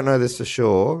 and I don't know this for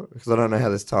sure because I don't know how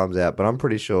this times out, but I'm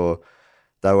pretty sure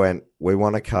they went, we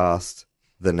want to cast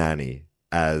the nanny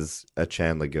as a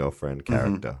Chandler girlfriend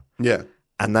character. Yeah.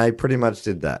 And they pretty much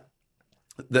did that.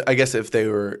 I guess if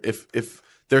their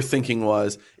thinking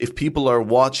was if people are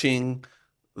watching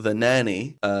the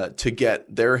nanny to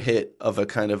get their hit of a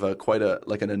kind of quite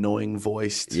an annoying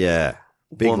voiced Yeah.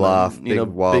 Big woman, laugh, big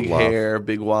wild big laugh. hair,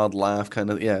 big wild laugh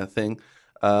kind of thing.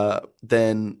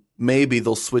 Then maybe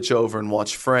they'll switch over and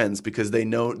watch Friends because they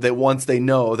know that once they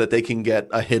know that they can get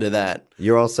a hit of that.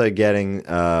 You're also getting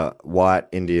white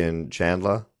Indian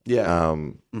Chandler. Yeah.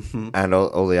 And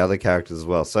all the other characters as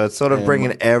well. So it's sort of And-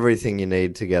 bringing everything you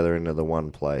need together into the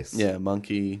one place. Yeah,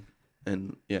 Monkey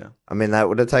and yeah. I mean, that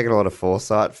would have taken a lot of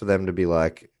foresight for them to be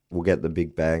like, we'll get the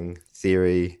Big Bang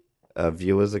Theory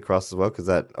viewers across as well, because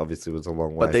that obviously was a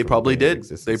long way. But they from probably being in did.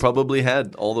 existence. They probably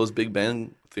had all those Big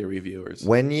Bang Theory viewers.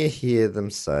 When you hear them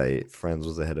say Friends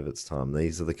was ahead of its time,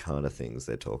 these are the kind of things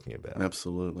they're talking about.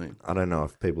 Absolutely. I don't know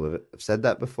if people have said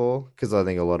that before, because I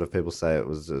think a lot of people say it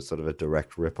was a sort of a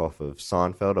direct rip-off of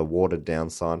Seinfeld, a watered-down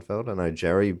Seinfeld. I know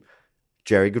Jerry,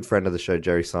 good friend of the show,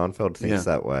 Jerry Seinfeld, thinks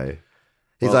Yeah. that way.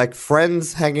 He's Well- like,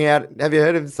 Friends hanging out. Have you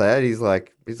heard him say it? He's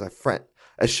like, a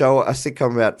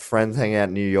sitcom about friends hanging out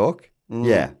in New York.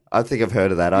 Yeah, I think I've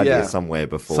heard of that idea Yeah. somewhere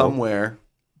before. Somewhere.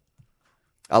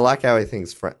 I like how he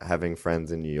thinks having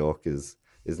friends in New York is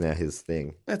now his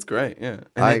thing. That's great, yeah.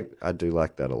 And I do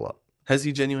like that a lot. has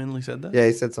he genuinely said that? Yeah,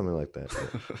 he said something like that.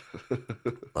 Yeah.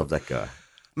 Love that guy.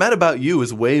 Mad About You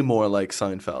is way more like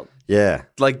Seinfeld. Yeah.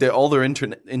 Like all their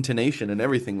intonation and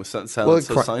everything was sounds so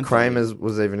Seinfeld. Kramer's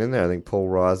was even in there. I think Paul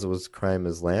Reiser was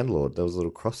Kramer's landlord. There was a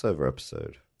little crossover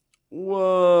episode.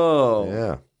 Whoa.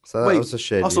 Yeah. So that was a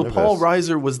shared also, universe. Paul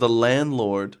Reiser was the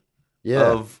landlord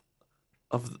of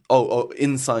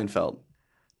in Seinfeld.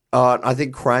 I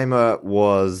think Kramer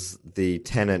was the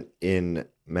tenant in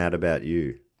Mad About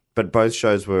You. But both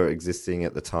shows were existing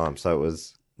at the time, so it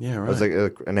was... Yeah, right. It was like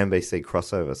an NBC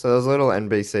crossover. So there was a little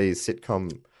NBC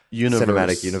sitcom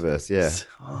cinematic universe, yeah.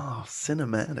 Oh,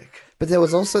 cinematic. But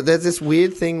there's this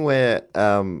weird thing where,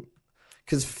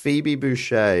 because Phoebe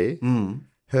Boucher,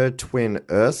 her twin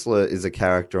Ursula is a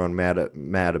character on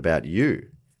Mad About You,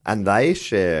 and they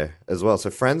share as well.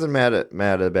 So Friends and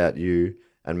Mad About You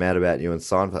and Mad About You and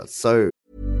Seinfeld. So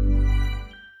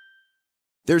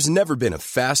there's never been a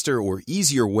faster or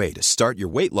easier way to start your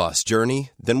weight loss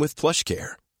journey than with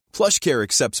PlushCare. PlushCare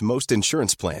accepts most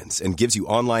insurance plans and gives you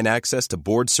online access to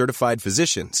board-certified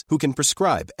physicians who can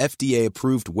prescribe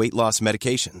FDA-approved weight loss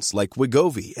medications like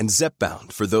Wegovy and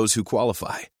Zepbound for those who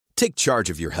qualify. Take charge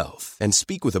of your health and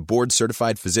speak with a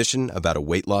board-certified physician about a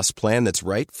weight loss plan that's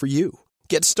right for you.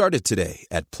 Get started today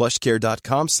at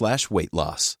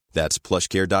plushcare.com/weight-loss. That's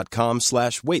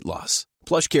plushcare.com/weight-loss.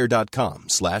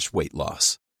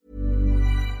 plushcare.com/weight-loss.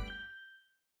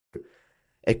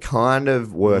 it kind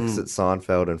of works that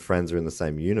Seinfeld and Friends are in the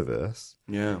same universe.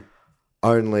 Yeah.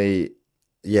 Only,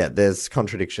 there's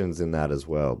contradictions in that as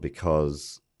well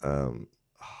because I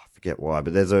forget why,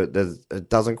 but it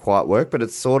doesn't quite work. But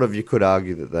it's sort of, you could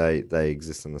argue that they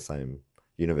exist in the same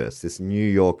universe. This New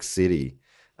York City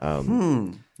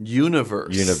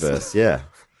universe, yeah,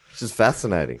 which is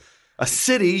fascinating. A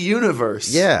city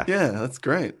universe. Yeah. Yeah, that's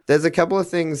great. There's a couple of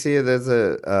things here. There's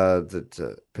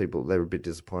that people, they were a bit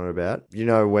disappointed about. You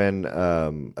know when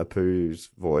Apu's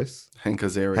voice, Hank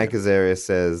Azaria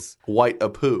says White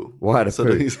Apu. White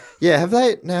Apu. Yeah,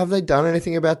 have they done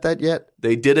anything about that yet?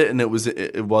 They did it and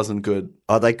it wasn't good.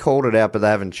 Oh, they called it out, but they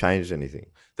haven't changed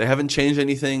anything. They haven't changed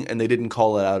anything and they didn't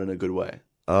call it out in a good way.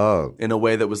 Oh. In a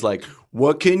way that was like,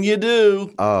 what can you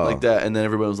do? Oh. Like that. And then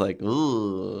everyone was like,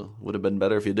 ooh, would have been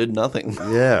better if you did nothing.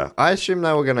 Yeah. I assume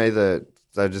they were going to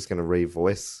they're just going to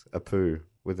revoice Apu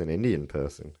with an Indian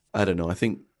person. I don't know. I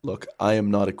think, look, I am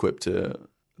not equipped to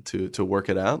work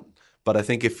it out. But I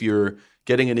think if you're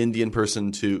getting an Indian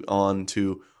person to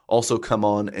also come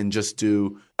on and just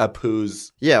do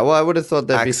Apu's I would have thought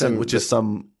there'd be some... which is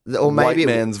some... Or maybe white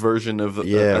man's version of an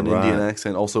Indian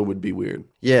accent also would be weird.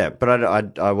 Yeah, but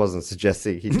I wasn't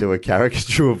suggesting he'd do a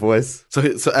caricature voice. So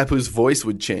Apu's voice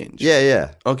would change.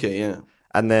 Yeah. Okay, yeah.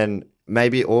 And then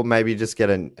maybe just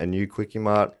get a new Quickie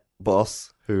Mart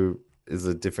boss who is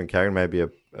a different character. Maybe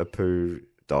Apu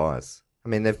dies. I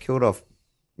mean, they've killed off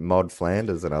Mod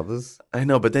Flanders and others. I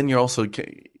know, but then you're also...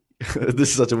 this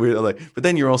is such a weird, but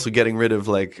then you're also getting rid of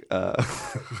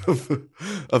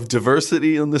of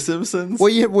diversity on The Simpsons. Well,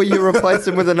 you replace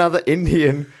him with another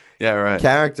Indian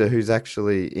character who's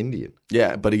actually Indian.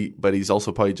 Yeah, but he's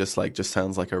also probably just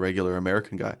sounds like a regular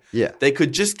American guy. Yeah, they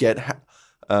could just get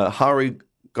Hari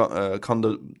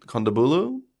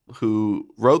Kondabolu, who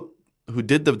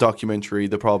did the documentary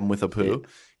The Problem with Apu. Yeah.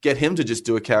 Get him to just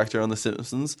do a character on The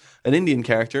Simpsons, an Indian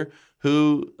character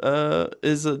who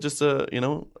is just a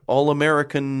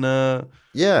all-American comedian.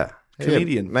 Yeah,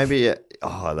 maybe.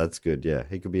 That's good. Yeah,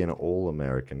 he could be an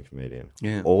all-American comedian.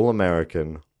 Yeah,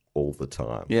 all-American all the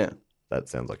time. Yeah, that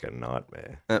sounds like a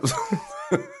nightmare. No,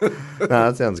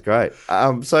 that sounds great.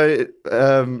 So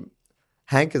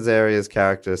Hank Azaria's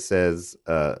character says,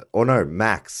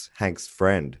 Max, Hank's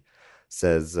friend,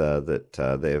 says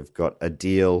that they've got a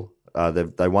deal.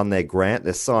 They won their grant,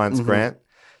 their science grant,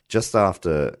 just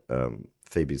after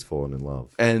Phoebe's fallen in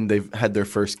love. And they've had their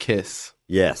first kiss.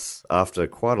 Yes, after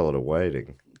quite a lot of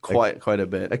waiting. Quite a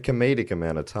bit. A comedic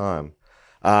amount of time.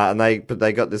 But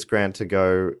they got this grant to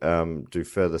go do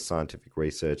further scientific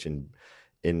research in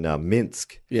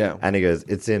Minsk. Yeah. And he goes,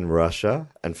 it's in Russia.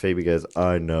 And Phoebe goes,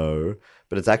 I know.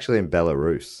 But it's actually in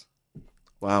Belarus.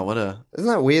 Wow, Isn't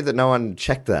that weird that no one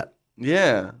checked that?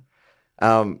 Yeah.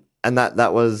 And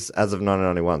that was as of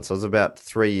 1991. So it was about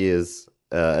 3 years.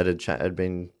 It had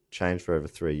been changed for over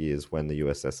 3 years when the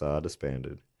USSR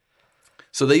disbanded.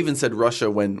 So they even said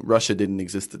Russia when Russia didn't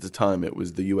exist at the time. It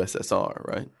was the USSR,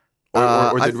 right?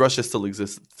 Or did Russia still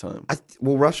exist at the time?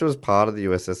 Russia was part of the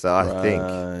USSR, I think.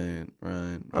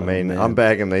 Right. I mean, I'm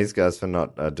bagging these guys for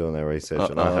not doing their research,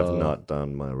 and I have not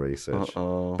done my research.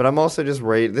 But I'm also just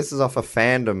reading. This is off a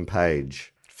fandom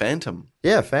page. Phantom?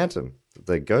 Yeah, Phantom.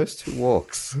 The ghost who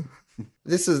walks.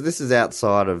 This is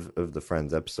outside of the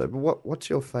Friends episode. But what's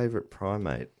your favourite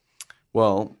primate?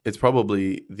 Well, it's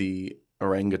probably the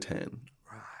orangutan.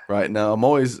 Right now, I'm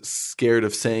always scared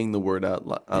of saying the word out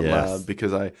Yes. loud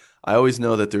because I always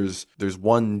know that there's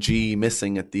one G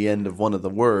missing at the end of one of the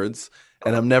words,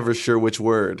 and I'm never sure which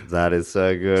word. That is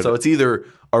so good. So it's either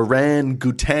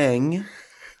orangutang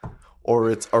or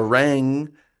it's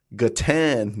orangutan.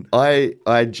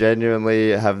 I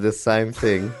genuinely have the same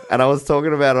thing, and I was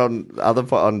talking about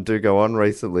on Do Go On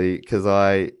recently because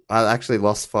I actually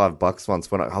lost $5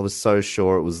 once when I was so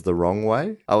sure it was the wrong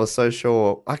way. I was so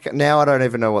sure. Now I don't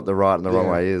even know what the right and the wrong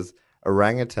way is.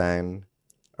 Orangutan,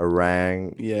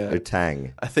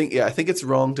 utang. I think it's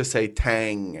wrong to say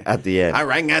tang At the end.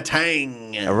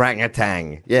 Orangutan.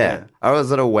 Yeah. I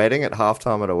was at a wedding at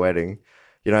halftime at a wedding.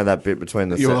 You know that bit between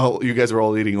the You guys were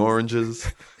all eating oranges.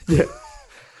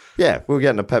 Yeah, we were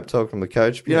getting a pep talk from the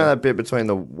coach. You know that bit between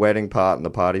the wedding part and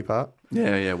the party part?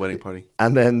 Yeah, wedding party.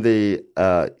 And then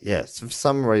for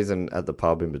some reason at the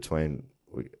pub in between,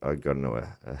 I got into a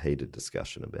heated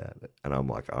discussion about it. And I'm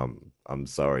like, I'm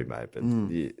sorry, mate, but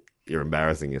you're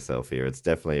embarrassing yourself here. It's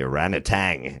definitely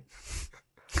orangutan.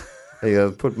 He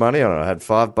goes, put money on it. I had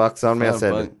 $5 on me. I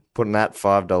said, putting that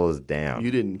 $5 down.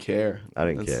 You didn't care. I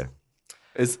didn't care.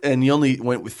 And you only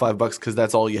went with $5 because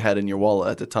that's all you had in your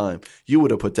wallet at the time. You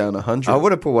would have put down 100. I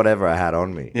would have put whatever I had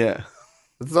on me. Yeah.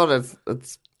 It's not,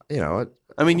 it's you know.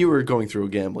 I mean, you were going through a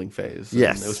gambling phase.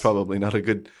 Yes. It was probably not a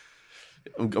good,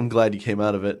 I'm glad you came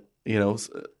out of it,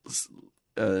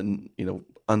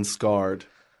 unscarred.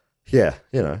 Yeah,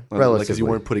 relatively. Because you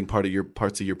weren't putting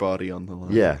parts of your body on the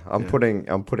line. Yeah, I'm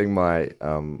putting my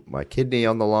my kidney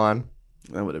on the line.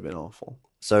 That would have been awful.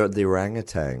 So the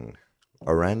orangutan.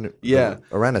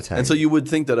 Orangutan. And so you would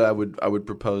think that I would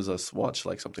propose us watch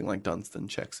like something like Dunstan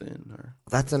Checks In, or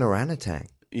that's an orangutan.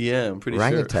 Yeah, I'm pretty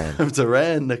orangutan. Sure. It's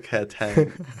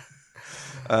orangutan.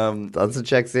 Dunstan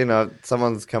Checks In.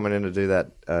 Someone's coming in to do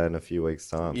that in a few weeks'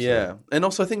 time. Yeah, so. And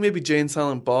also I think maybe Jay and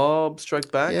Silent Bob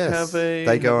Strike Back have a.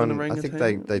 They go on. Orangutan. I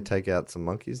think they take out some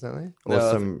monkeys, don't they? Or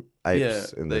some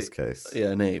apes in this case. Yeah,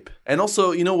 an ape. And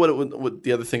also, you know what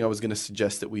the other thing I was going to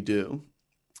suggest that we do.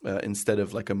 Instead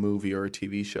of like a movie or a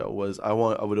TV show, was I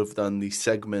would have done the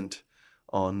segment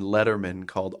on Letterman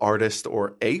called Artist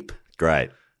or Ape. Great.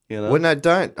 Well, no,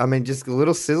 don't. I mean, just a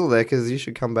little sizzle there because you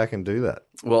should come back and do that.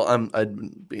 Well,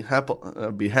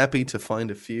 I'd be happy to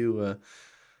find a few,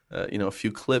 a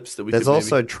few clips that we. There's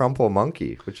also Trump or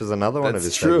Monkey, which is another one of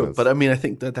his segments. That's true, but I mean, I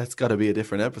think that's got to be a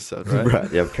different episode, right?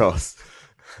 Right. Yeah, of course.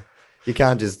 You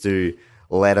can't just do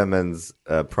Letterman's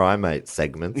primate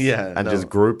segments and just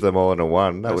group them all into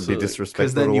one. That would be disrespectful.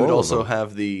 Because then you would also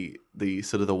have the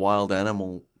sort of the wild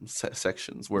animal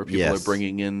sections where people are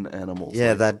bringing in animals.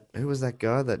 Yeah, who was that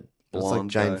guy? That was like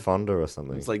Jane Fonda or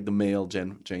something. It's like the male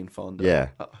Jane Fonda. Yeah.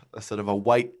 A sort of a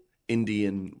white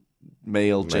Indian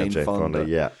male Jane Fonda.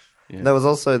 Yeah. There was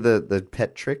also the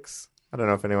pet tricks. I don't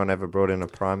know if anyone ever brought in a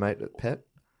primate pet.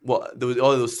 Well, there was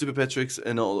all those stupid pet tricks,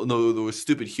 and there were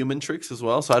stupid human tricks as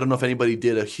well. So I don't know if anybody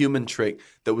did a human trick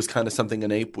that was kind of something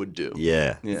an ape would do.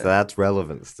 Yeah. So that's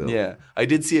relevant still. Yeah, I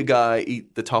did see a guy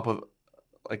eat the top of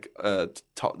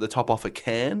the top off a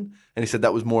can, and he said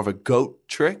that was more of a goat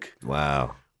trick.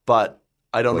 Wow. But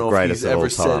I don't know if he's ever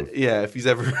said. Yeah, if he's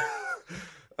ever.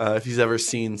 If he's ever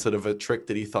seen sort of a trick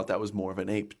that he thought that was more of an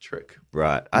ape trick.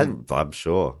 Right. I'm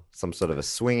sure. Some sort of a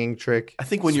swinging trick. I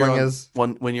think when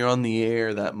you're on the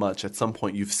air that much, at some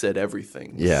point you've said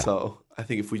everything. Yeah. So I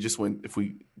think if we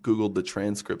Googled the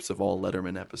transcripts of all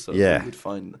Letterman episodes, we would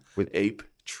find ape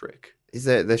trick.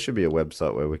 There should be a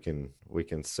website where we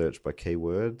can search by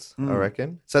keywords, I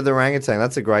reckon. So the orangutan,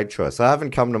 that's a great choice. I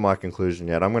haven't come to my conclusion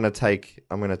yet. I'm gonna take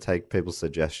people's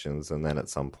suggestions and then at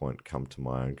some point come to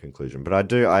my own conclusion. But I've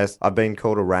been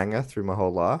called oranga through my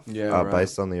whole life. Yeah,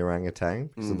 based on the orangutan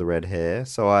because of the red hair.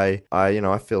 So I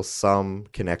feel some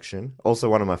connection. Also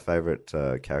one of my favorite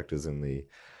characters in the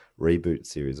reboot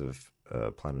series of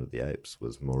Planet of the Apes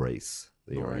was Maurice,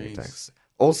 the orangutan.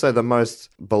 Also, the most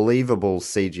believable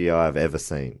CGI I've ever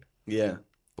seen. Yeah.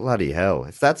 Bloody hell.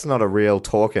 If that's not a real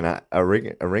talking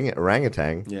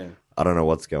orangutan, I don't know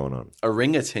what's going on.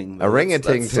 Orangutan.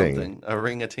 Orangutan-ting.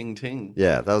 Orangutan-ting.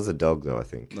 Yeah, that was a dog, though, I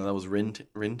think. No, that was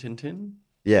Rin-Tin-Tin?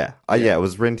 Yeah. It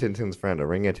was Rin-Tin-Tin's friend,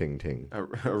 Orangutan-ting.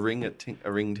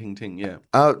 Orangutan-ting, yeah.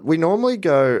 We normally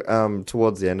go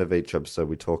towards the end of each episode,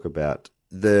 we talk about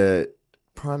the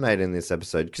primate in this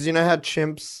episode, because you know how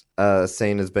chimps are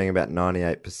seen as being about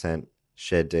 98%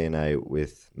 shared DNA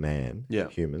with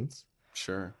humans.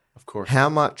 Sure, of course. How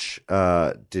much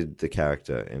did the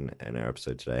character in our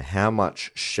episode today, how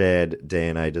much shared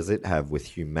DNA does it have with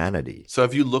humanity? So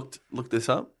have you looked this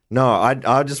up? No,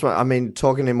 I just want, I mean,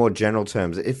 talking in more general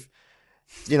terms, if,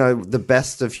 the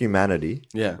best of humanity,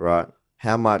 right?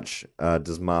 how much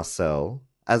does Marcel,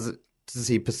 does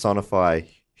he personify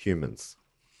humans?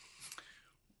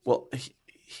 Well,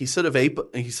 he sort of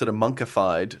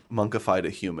monkified a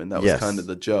human. That was Yes. kind of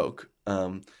the joke.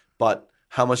 But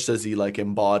how much does he like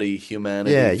embody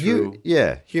humanity? Yeah, through...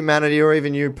 humanity, or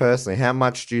even you personally. How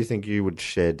much do you think you would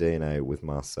share DNA with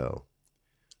Marcel?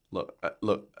 Look.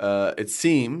 It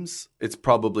seems it's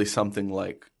probably something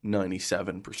like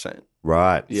 97%.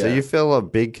 Right. So Yeah. you feel a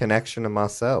big connection to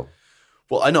Marcel.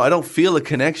 Well, I know I don't feel a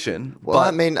connection. Well, but,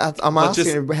 I mean, I'm but asking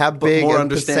just- you how but big more a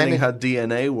understanding percentage- how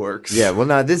DNA works. Yeah, well,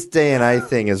 no, this DNA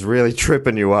thing is really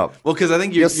tripping you up. Well, because I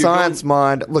think Your science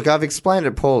mind. Look, I've explained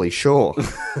it poorly, sure.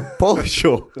 Poorly,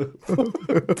 sure.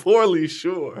 poorly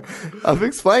sure. I've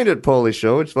explained it poorly,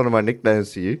 sure, which is one of my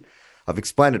nicknames for you. I've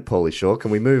explained it poorly, sure.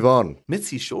 Can we move on?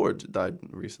 Mitzi Shore died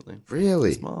recently. Really?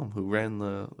 His mom, who ran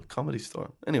the comedy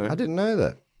store. Anyway, I didn't know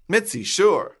that. Mitzi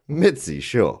Shore. Mitzi,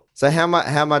 sure. So how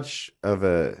much of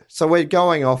a... So we're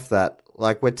going off that,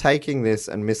 like we're taking this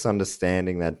and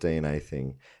misunderstanding that DNA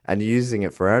thing and using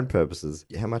it for our own purposes.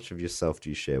 How much of yourself do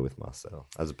you share with Marcel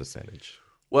as a percentage?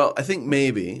 Well, I think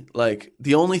maybe like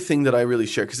the only thing that I really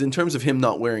share, because in terms of him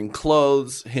not wearing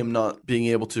clothes, him not being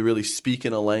able to really speak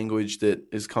in a language that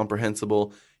is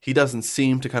comprehensible, he doesn't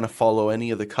seem to kind of follow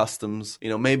any of the customs. You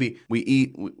know, maybe we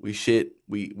eat, we shit,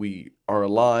 we are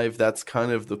alive. That's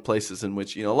kind of the places in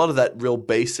which, you know, a lot of that real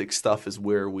basic stuff is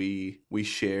where we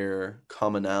share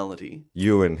commonality.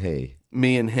 You and he.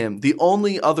 Me and him. The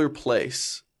only other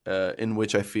place in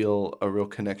which I feel a real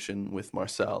connection with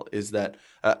Marcel is that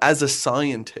as a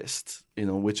scientist, you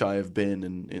know, which I have been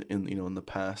in you know, in the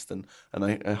past and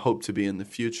I hope to be in the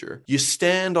future, you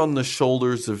stand on the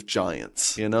shoulders of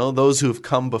giants, you know, those who have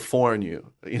come before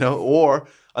you, you know, or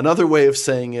another way of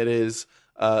saying it is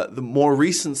the more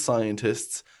recent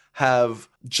scientists have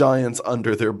giants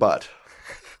under their butt.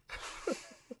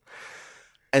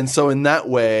 And so in that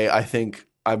way, I think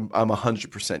I'm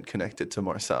 100% connected to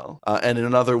Marcel. And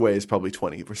in other ways, probably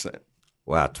 20%.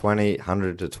 Wow,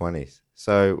 100 to 20.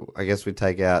 So I guess we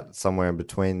take out somewhere in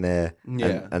between there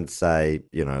Yeah. and say,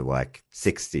 you know, like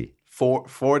 60.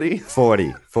 40?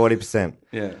 40%.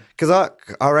 Yeah. Because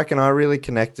I reckon I really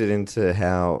connected into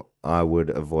how I would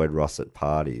avoid Ross at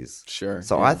parties. Sure.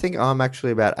 So yeah. I think I'm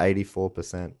actually about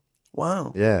 84%.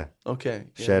 Wow. Yeah. Okay.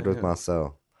 Yeah, Shared with yeah.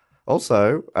 Marcel.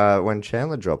 Also, when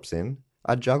Chandler drops in,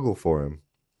 I juggle for him.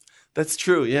 That's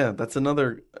true. Yeah. That's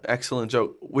another excellent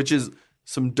joke, which is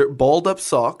some balled up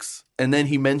socks. And then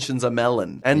he mentions a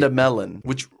melon and a melon,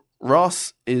 which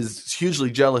Ross is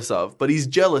hugely jealous of, but he's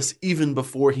jealous even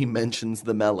before he mentions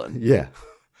the melon. Yeah.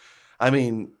 I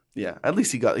mean, yeah, at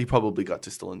least he probably got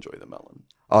to still enjoy the melon.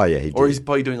 Oh, yeah, he did. Or he's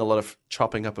probably doing a lot of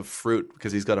chopping up of fruit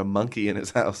because he's got a monkey in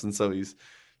his house. And so he's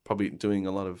probably doing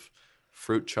a lot of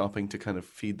fruit chopping to kind of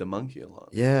feed the monkey a lot.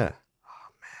 Yeah.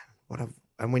 Oh, man.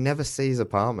 And we never see his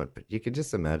apartment, but you could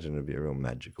just imagine it'd be a real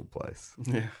magical place.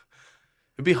 Yeah.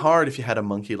 It'd be hard if you had a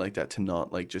monkey like that to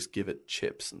not like just give it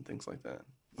chips and things like that.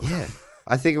 Yeah.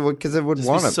 I think it would, because it would Just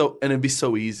want be it. and it'd be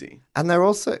so easy. And they're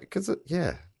also, because, I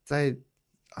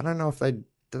don't know if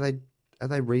are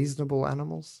they reasonable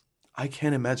animals? I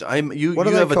can't imagine. What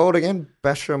are they called again?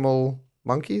 Bechamel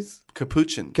monkeys?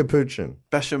 Capuchin.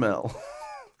 Bechamel.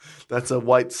 That's a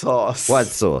white sauce. White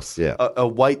sauce, yeah. A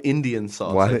white Indian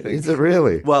sauce. I White, think. is it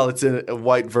really? Well, it's a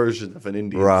white version of an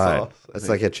Indian Right. sauce. I It's think.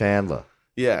 like a Chandler.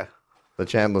 Yeah. The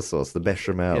Chandler sauce, the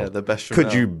bechamel. Yeah, the bechamel.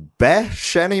 Could you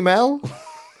bechamel?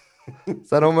 Is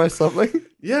that almost something?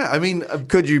 Yeah, I mean,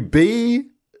 Could you be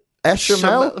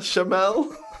bechamel?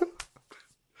 Chamel?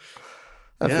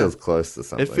 That Yeah. feels close to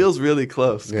something. It feels really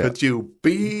close. Yeah. Could you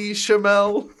be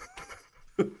Chamel?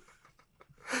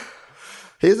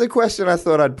 Here's a question I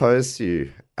thought I'd pose to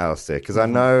you, Alistair, because I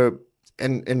know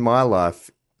in my life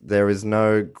there is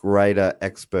no greater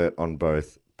expert on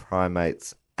both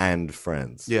primates and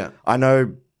friends. Yeah. I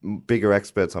know bigger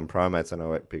experts on primates. I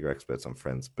know bigger experts on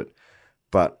friends, but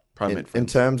Primate in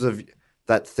friends. terms of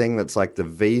that thing that's like the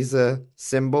Visa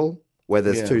symbol, where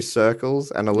there's Yeah. two circles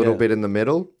and a little Yeah. bit in the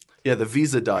middle. Yeah, the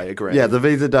Visa diagram. Yeah, the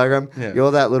Visa diagram. Yeah. You're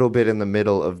that little bit in the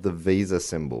middle of the Visa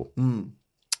symbol.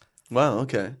 Wow,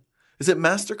 okay. Is it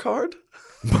MasterCard?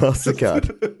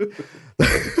 MasterCard.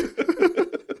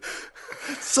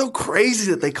 So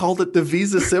crazy that they called it the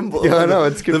Visa symbol. Yeah, I know,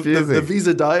 it's The- confusing. The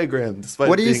Visa diagram. Despite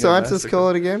What do you being a scientists MasterCard. call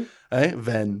it again? Eh?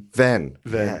 Venn. Venn.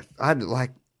 Venn. Yeah, I'd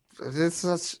like. It's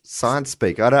such science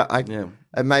speak.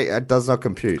 It does not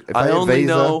compute. If I hear only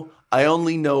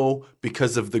Visa- know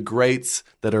because of the grates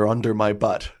that are under my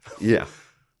butt. Yeah,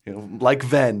 You know, like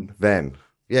Venn. Venn.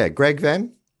 Yeah, Greg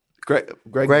Venn. Greg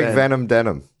Greg Venn. Venom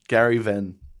Denim. Gary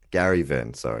Venn. Gary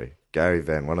Venn. Sorry, Gary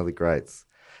Venn. One of the greats.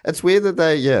 It's weird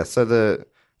that so the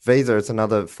visa, it's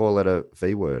another 4-letter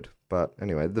V word. But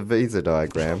anyway, the visa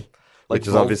diagram, which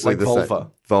is obviously the vulva.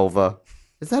 same. Vulva.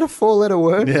 Is that a 4-letter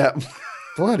word? Yeah.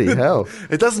 Bloody hell.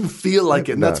 It doesn't feel like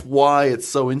it, and No. that's why it's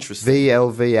so interesting.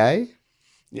 VLVA?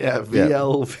 Yeah,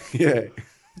 VLVA.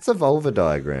 It's a vulva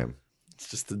diagram. It's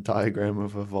just a diagram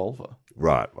of a vulva.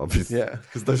 Right, obviously. Yeah,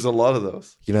 because there's a lot of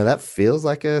those. You know, that feels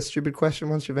like a stupid question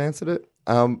once you've answered it.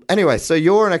 Anyway, so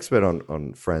you're an expert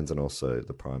on Friends and also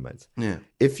the Primates. Yeah.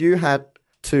 If you had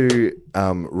to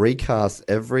recast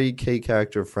every key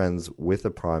character of Friends with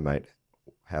a primate,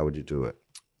 how would you do it?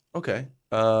 Okay.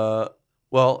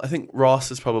 Well, I think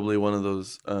Ross is probably one of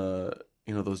those,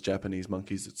 those Japanese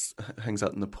monkeys that hangs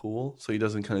out in the pool. So he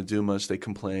doesn't kind of do much. They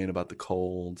complain about the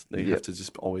cold. They have to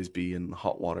just always be in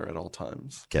hot water at all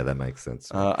times. Yeah, that makes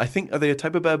sense. I think, are they a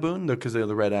type of baboon? Because they're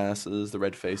the red asses, the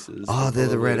red faces. Oh, they're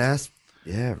the red ass.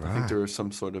 Yeah, right. I think they're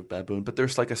some sort of baboon, but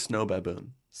there's like a snow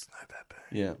baboon. Snow baboon.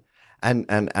 Yeah.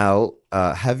 And Al,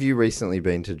 have you recently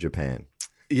been to Japan?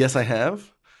 Yes, I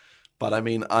have. But I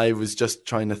mean, I was just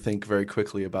trying to think very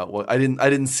quickly about what I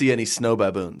didn't see any snow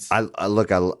baboons. I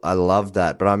love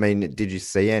that, but I mean, did you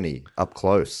see any up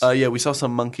close? Yeah, we saw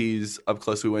some monkeys up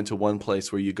close. We went to one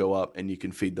place where you go up and you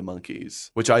can feed the monkeys,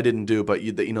 which I didn't do. But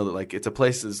like it's a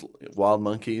place is wild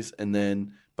monkeys,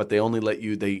 but they only let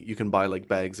you can buy like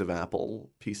bags of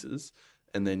apple pieces.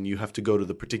 And then you have to go to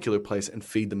the particular place and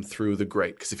feed them through the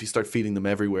grate. Because if you start feeding them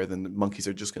everywhere, then the monkeys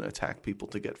are just going to attack people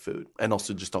to get food. And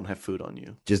also just don't have food on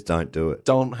you. Just don't do it.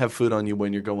 Don't have food on you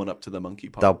when you're going up to the monkey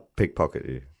park. They'll pickpocket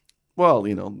you. Well,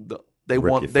 they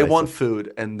want off.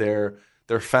 food, and they're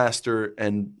faster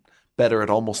and better at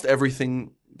almost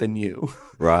everything than you.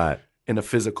 Right. In a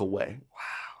physical way.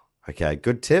 Okay,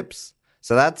 good tips.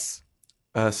 So that's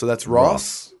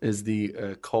Ross is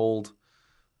the cold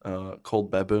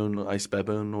baboon, ice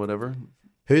baboon, whatever.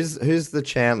 Who's the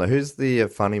Chandler? Who's the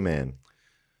funny man?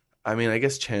 I mean, I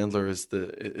guess Chandler is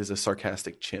a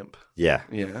sarcastic chimp. Yeah.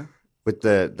 Yeah. With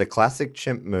the classic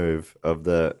chimp move of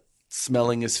the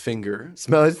smelling his finger.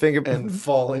 Smell his finger and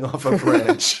falling off a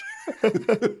branch.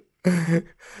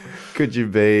 Could you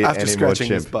be after any scratching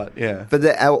more his chimp? butt? Yeah. But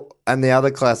the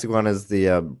other classic one is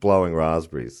the blowing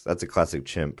raspberries. That's a classic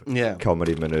chimp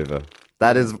comedy maneuver.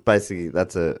 That is basically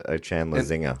a Chandler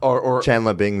zinger or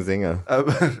Chandler Bing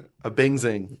zinger. A Bing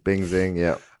zing. Bing zing,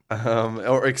 yeah.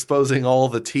 Or exposing all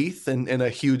the teeth in a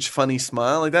huge funny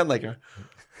smile like that,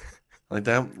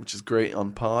 which is great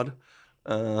on pod.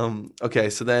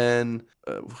 Okay, so then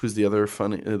who's the other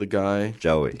funny the guy?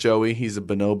 Joey. He's a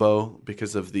bonobo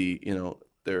because of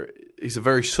he's a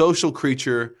very social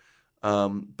creature,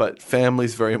 but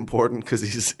family's very important because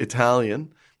he's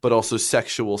Italian. But also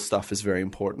sexual stuff is very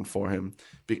important for him,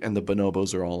 and the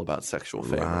bonobos are all about sexual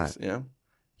favors. Right.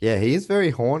 Yeah, he is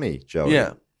very horny, Joey.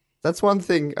 Yeah, that's one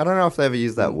thing. I don't know if they ever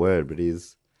use that word, but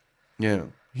he's a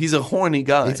horny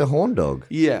guy. He's a horn dog.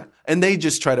 Yeah, and they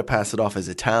just try to pass it off as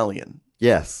Italian.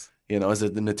 Yes, as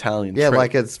an Italian. Yeah, trait.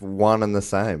 like it's one and the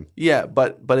same. Yeah,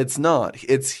 but it's not.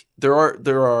 There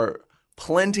are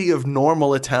plenty of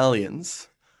normal Italians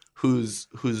whose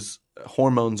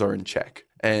hormones are in check.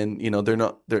 And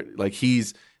they're like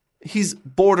he's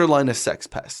borderline a sex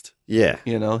pest. Yeah,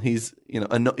 he's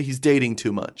dating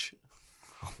too much.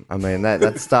 I mean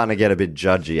that's starting to get a bit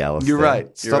judgy, Alistair. You're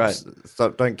right.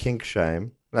 Stop. Don't kink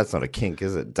shame. That's not a kink,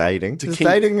 is it? Dating. Is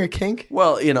dating a kink?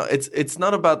 Well, it's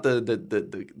not about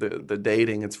the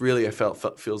dating. It's really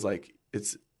feels like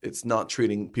it's not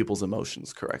treating people's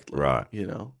emotions correctly. Right.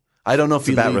 I don't know if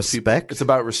it's about respect. It's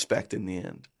about respect in the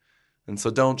end. And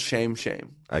so don't shame.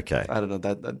 Okay. I don't know.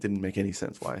 That didn't make any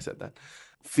sense why I said that.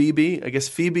 Phoebe, I guess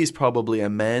Phoebe's probably a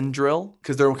mandrill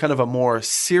because they're kind of a more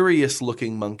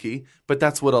serious-looking monkey, but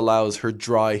that's what allows her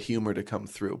dry humor to come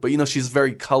through. But, she's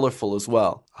very colorful as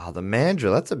well. Oh, the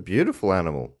mandrill. That's a beautiful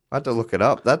animal. I had to look it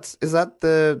up. Is that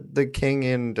the king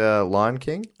in Lion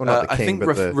King? Well, not the king, I think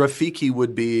but Rafiki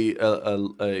would be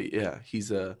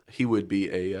he would be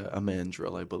a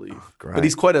mandrill, I believe. Oh, great. But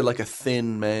he's quite a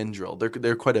thin mandrill.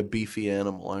 They're quite a beefy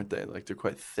animal, aren't they? Like they're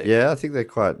quite thick. Yeah, I think they're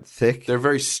quite thick. They're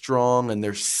very strong and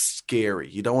they're scary.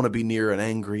 You don't want to be near an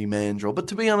angry mandrill. But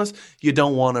to be honest, you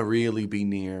don't want to really be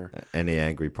near any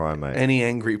angry primate.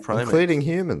 Including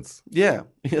humans. Yeah.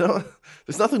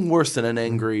 There's nothing worse than an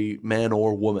angry man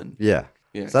or woman. Yeah.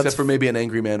 So except for maybe an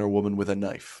angry man or woman with a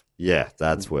knife. Yeah,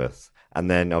 that's worse. And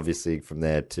then obviously from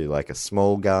there to like a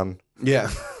small gun. Yeah.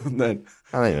 Then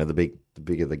I don't know, the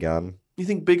bigger the gun. You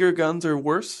think bigger guns are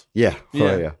worse? Yeah.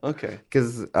 Yeah. Okay.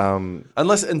 Because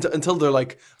unless until they're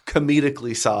like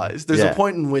comedically sized, there's a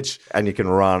point in which you can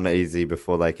run easy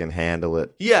before they can handle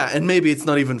it. Yeah, and maybe it's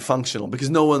not even functional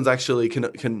because no one's actually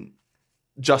can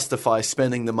justify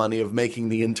spending the money of making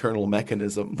the internal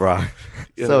mechanism. Right.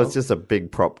 You So know? it's just a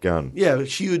big prop gun. Yeah, a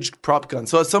huge prop gun.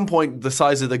 So at some point, the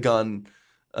size of the gun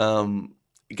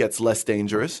gets less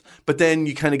dangerous. But then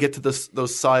you kind of get to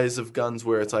those size of guns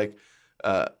where it's like,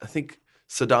 I think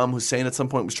Saddam Hussein at some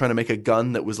point was trying to make a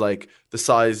gun that was like the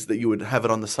size that you would have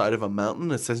it on the side of a mountain.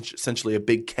 It's essentially a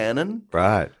big cannon.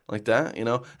 Right. Like that, you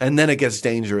know? And then it gets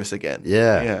dangerous again.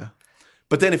 Yeah. Yeah.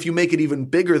 But then if you make it even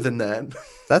bigger than that.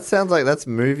 That sounds like that's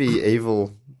movie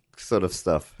evil sort of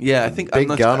stuff. Yeah, I think Big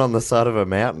gun on the side of a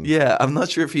mountain. Yeah, I'm not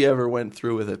sure if he ever went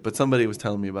through with it, but somebody was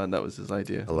telling me about it. That was his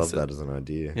idea. I love that as an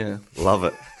idea. Yeah. Love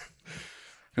it.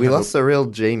 We lost a real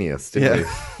genius, didn't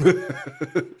we?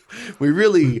 We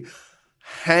really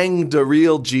hanged a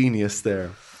real genius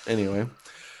there. Anyway,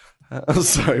 I'm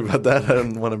sorry about that. I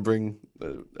don't want to bring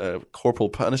corporal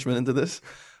punishment into this.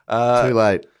 Too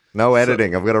late. No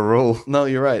editing. I've got a rule. No,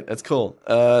 you're right. That's cool.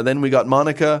 Then we got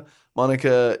Monica.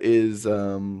 Monica is,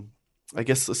 I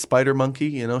guess, a spider monkey.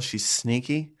 You know, she's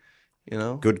sneaky. You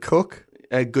know, Good cook.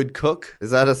 a good cook.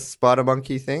 Is that a spider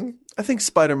monkey thing? I think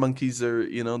spider monkeys are,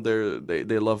 you know,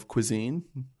 they love cuisine.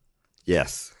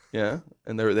 Yes. Yeah,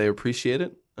 and they appreciate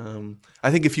it.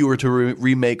 I think if you were to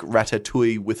remake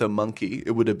Ratatouille with a monkey,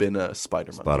 it would have been a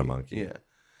spider monkey. Spider monkey. Yeah,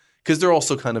 because they're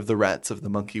also kind of the rats of the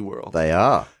monkey world. They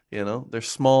are. You know, they're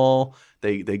small.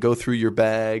 They go through your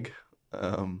bag.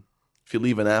 If you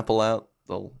leave an apple out,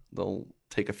 they'll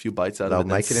take a few bites out They'll of it.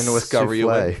 make and it into a scurry souffle.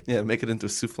 away. Yeah, make it into a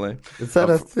souffle. Is that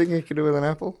a thing you can do with an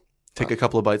apple? Take a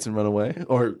couple of bites and run away,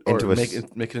 or Into a make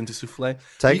it into souffle.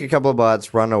 Take a couple of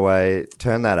bites, run away,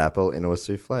 turn that apple into a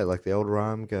souffle, like the old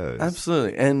rhyme goes.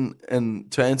 Absolutely. And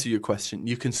to answer your question,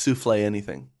 you can souffle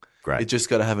anything. Great. You just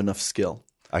got to have enough skill.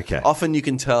 Okay. Often you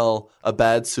can tell a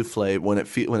bad souffle when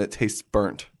it tastes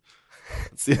burnt.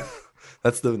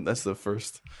 That's the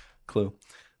first clue.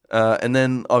 And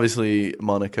then obviously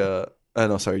Rachel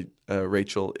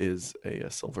is a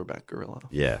silverback gorilla.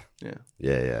 Yeah. Yeah.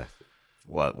 Yeah.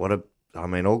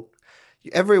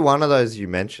 Every one of those you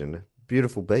mentioned,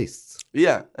 beautiful beasts.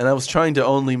 Yeah, and I was trying to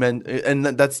only and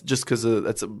that's just because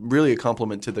that's really a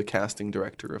compliment to the casting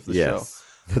director of the show. Yes,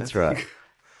 that's right.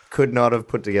 Could not have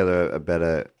put together a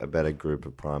better group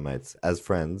of primates as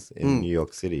friends in New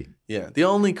York City. Yeah, the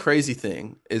only crazy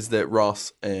thing is that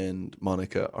Ross and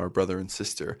Monica are brother and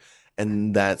sister,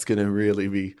 and that's going to really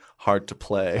be hard to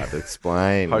play. Hard to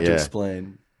explain. Hard to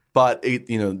explain. But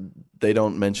they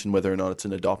don't mention whether or not it's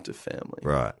an adoptive family.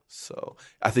 Right. So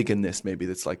I think in this maybe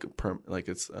it's like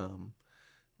it's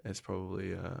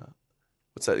probably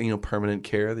what's that? Permanent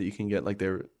care that you can get. Like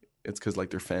it's because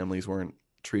like their families weren't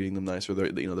treating them nice, or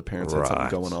the parents had something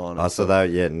going on. Oh, so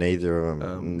neither of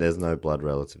them. There's no blood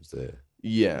relatives there.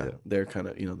 Yeah, they're kind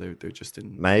of they're just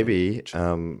in maybe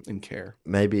in care.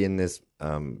 Maybe in this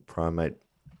primate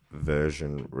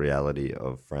version reality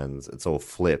of Friends, it's all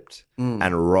flipped,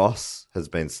 and Ross has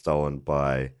been stolen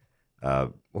by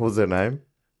what was her name?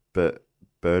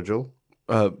 Virgil.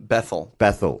 Bethel.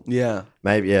 Yeah.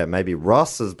 Maybe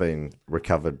Ross has been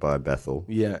recovered by Bethel.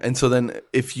 Yeah. And so then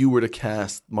if you were to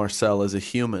cast Marcel as a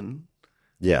human,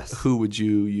 yes, who would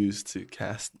you use to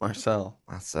cast Marcel?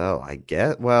 Marcel, I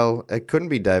guess. Well, it couldn't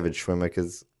be David Schwimmer,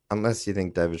 because unless you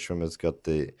think David Schwimmer's got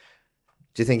the...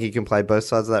 Do you think he can play both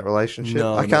sides of that relationship?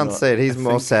 No, I can't see it. He's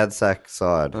more sad sack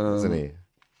side, isn't he?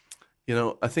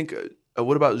 I think...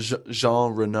 what about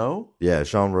Jean Reno? Yeah,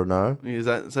 Jean Reno. Is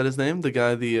that his name? The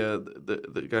guy,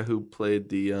 the guy who played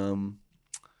the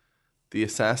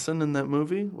assassin in that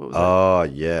movie. What was that? Oh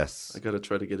yes. I gotta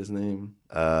try to get his name.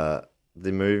 The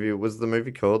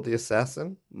movie called The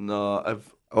Assassin? No,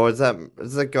 is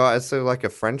that guy? Is it like a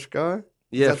French guy?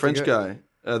 Yeah, French guy.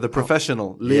 The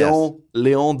Professional.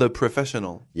 Leon the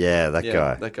Professional. Yeah, that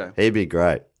guy. That guy. He'd be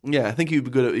great. Yeah, I think he'd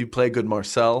be good. He'd play a good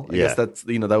Marcel. I guess that's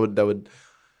that would.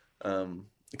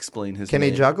 Explain his Can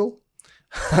name. he juggle?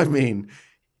 I mean,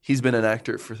 he's been an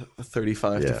actor for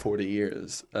 35 to 40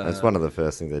 years. That's one of the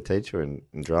first things they teach you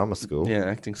in drama school. Yeah,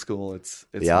 acting school. It's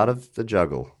the art of the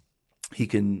juggle. He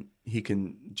can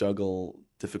juggle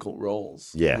difficult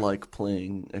roles. Yeah, like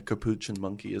playing a capuchin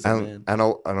monkey as a man. And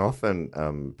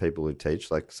often people who teach,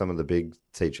 like some of the big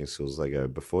teaching schools, they go,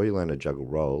 before you learn to juggle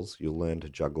roles, you'll learn to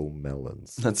juggle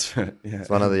melons. That's right. Yeah, it's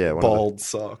one of the bald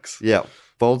socks. Yeah.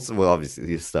 Well, obviously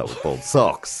you start with bald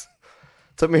socks.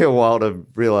 Took me a while to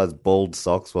realize bald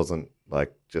socks wasn't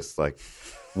just like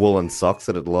woolen socks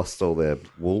that had lost all their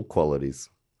wool qualities.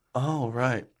 Oh,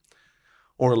 right.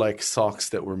 Or like socks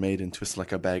that were made into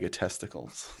like a bag of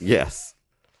testicles. Yes.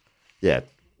 Yeah.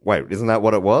 Wait, isn't that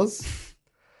what it was?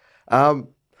 Do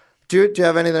you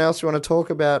have anything else you want to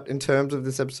talk about in terms of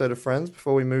this episode of Friends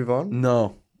before we move on?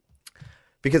 No.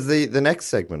 Because the next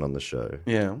segment on the show,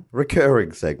 Yeah.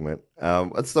 recurring segment,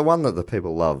 it's the one that the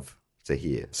people love to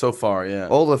hear. So far, yeah.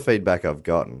 All the feedback I've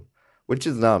gotten, which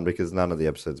is none because none of the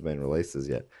episodes have been released as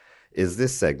yet, is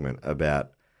this segment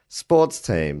about sports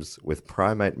teams with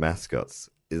primate mascots.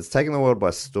 It's taking the world by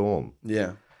storm.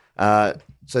 Yeah.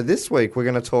 So this week we're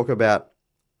going to talk about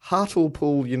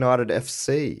Hartlepool United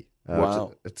FC.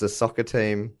 Wow. It's a soccer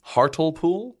team.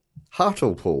 Hartlepool?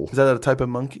 Hartlepool. Is that a type of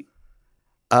monkey?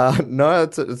 No,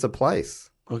 it's a place.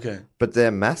 Okay. But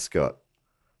their mascot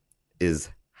is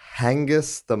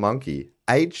Hangus the monkey.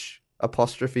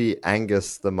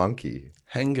 H''Angus the monkey.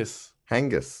 Hangus.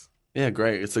 Hangus. Yeah,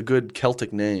 great. It's a good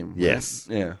Celtic name. Right? Yes.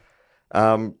 Yeah.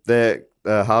 They're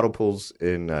Hartlepool's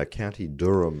in County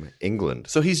Durham, England.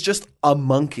 So he's just a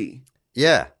monkey,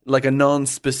 Yeah. like a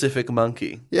non-specific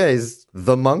monkey. Yeah, he's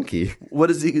the monkey. What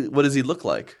does he look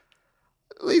like?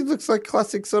 He looks like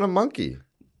classic sort of monkey.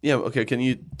 Yeah, okay, can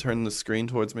you turn the screen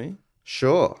towards me?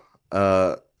 Sure.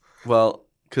 Well,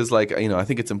 cuz I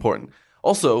think it's important.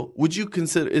 Also, would you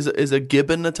consider is a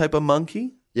gibbon a type of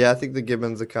monkey? Yeah, I think the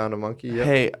gibbon's a kind of monkey. Yeah.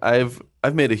 Hey, I've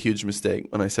made a huge mistake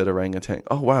when I said orangutan.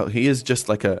 Oh wow, he is just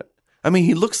like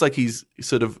he looks like he's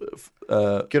sort of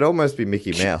Could almost be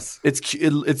Mickey Mouse.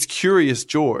 it's Curious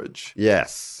George,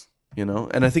 Yes.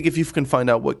 And I think if you can find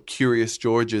out what Curious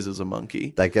George is as a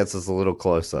monkey, That gets us a little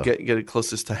closer. get it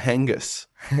closest to Hangus.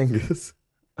 Hangus.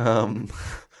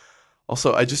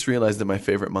 Also, I just realized that my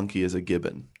favorite monkey is a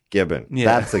gibbon. Gibbon.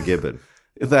 Yeah. That's a gibbon.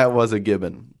 That was a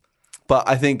gibbon. But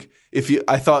I think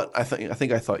I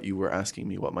thought you were asking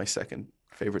me what my second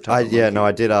favorite type of monkey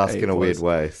I did ask ape in a weird was.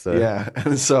 way. So Yeah,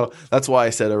 and so that's why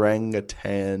I said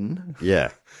orangutan.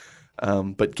 Yeah.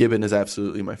 But gibbon is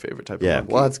absolutely my favorite type of Yeah.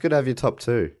 monkey. Well, it's good to have your top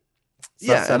two. It's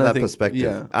Yeah, nice to have and I that think- perspective.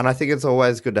 yeah. And I think it's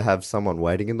always good to have someone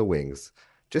waiting in the wings,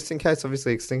 just in case,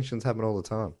 obviously, extinctions happen all the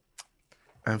time.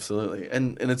 Absolutely,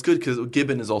 and it's good because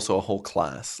gibbon is also a whole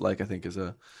class. Like I think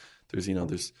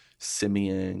there's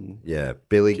Simeon. Yeah.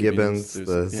 Billy Gibbons,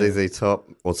 Gibbons, the there's- ZZ Top,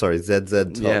 ZZ Top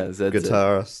Yeah, ZZ.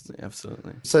 guitarist.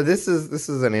 Absolutely. So this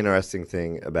is an interesting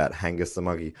thing about Hangus the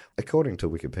monkey. According to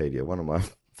Wikipedia, one of my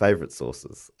favorite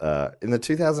sources, in the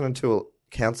 2002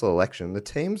 council election, the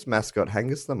team's mascot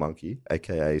Hangus the monkey,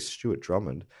 aka Stuart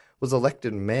Drummond, was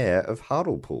elected mayor of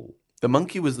Hartlepool. The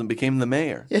monkey became the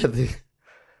mayor. Yeah,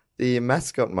 the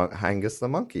mascot Hangus the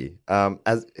monkey,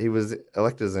 as he was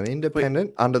elected as an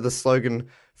independent under the slogan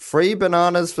 "Free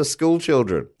bananas for school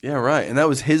children." Yeah, right. And that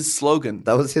was his slogan.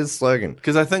 That was his slogan.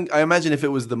 Because I imagine if it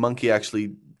was the monkey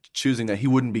actually choosing that, he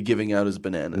wouldn't be giving out his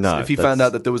bananas. No, if he found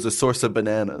out that there was a source of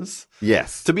bananas.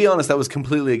 Yes. To be honest, that was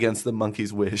completely against the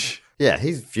monkey's wish. Yeah,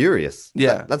 he's furious.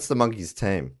 Yeah. That's the monkey's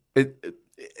team.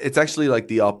 It's actually like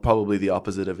probably the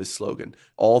opposite of his slogan.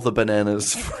 All the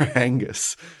bananas for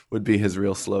Angus would be his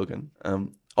real slogan.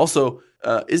 Also,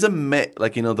 is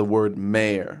the word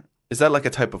mare, is that like a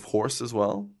type of horse as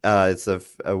well? It's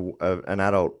an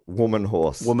adult woman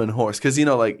horse. Woman horse. Because,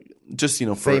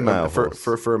 Female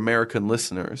for American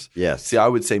listeners. Yes. See, I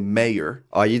would say mayor.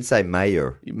 Oh, you'd say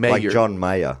mayor. Mayor. Like John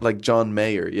Mayer. Like John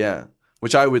Mayer, yeah.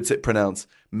 Which I would pronounce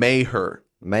Mayer.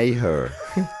 Mayer.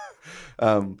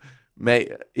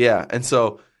 Yeah. And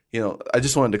so, I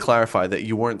just wanted to clarify that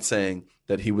you weren't saying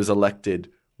that he was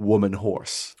elected woman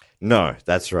horse. No,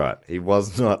 that's right. He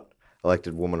was not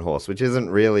elected woman horse, which isn't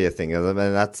really a thing. I mean,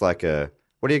 that's like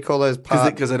what do you call those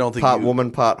Because I don't think part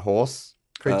woman, part horse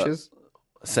creatures?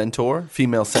 Centaur?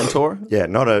 Female centaur? Yeah,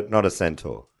 not a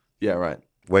centaur. Yeah, right.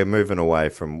 We're moving away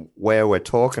from where we're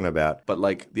talking about. But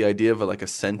like the idea of a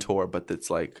centaur, but that's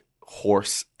like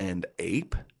horse and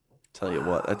ape, tell you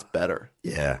what, that's better.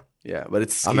 Yeah. Yeah, but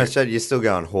it's I'm going to show you, you're still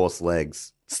going horse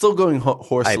legs. Still going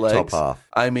horse Ape legs. top half.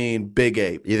 I mean, big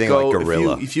ape. You think like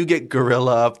gorilla? If you get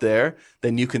gorilla up there,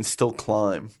 then you can still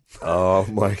climb. Oh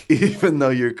my! Even though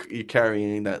you're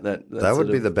carrying that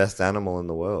would be the best animal in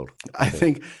the world. I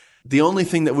think the only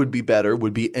thing that would be better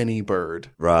would be any bird,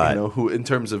 right? Who in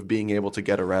terms of being able to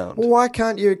get around. Well, why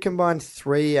can't you combine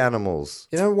 3 animals?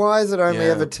 Why is it only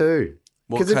ever 2?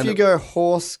 Because if you go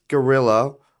horse,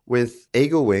 gorilla with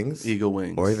eagle wings,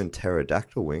 or even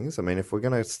pterodactyl wings. I mean, if we're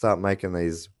going to start making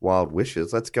these wild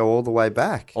wishes, let's go all the way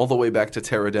back. All the way back to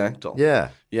pterodactyl. Yeah.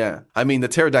 Yeah. I mean, the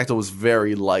pterodactyl was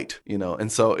very light,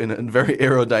 and so and very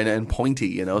aerodynamic and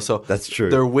pointy, so that's true.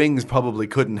 Their wings probably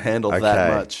couldn't handle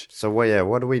that much. So,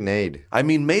 what do we need? I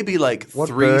mean, maybe like what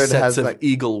 3 sets of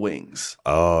eagle wings.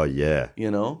 Oh, yeah.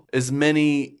 As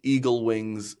many eagle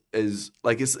wings as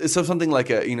it's something like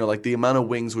like the amount of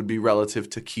wings would be relative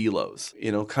to kilos,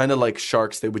 kind of like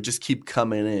sharks. They would just keep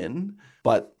coming in,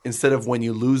 but instead of when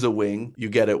you lose a wing, you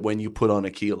get it when you put on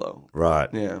a kilo. Right.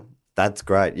 Yeah. That's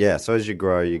great. Yeah. So as you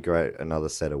grow another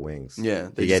set of wings. Yeah,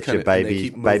 You get your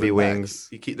baby wings.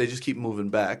 They just keep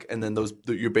moving back, and then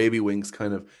your baby wings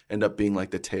kind of end up being like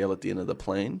the tail at the end of the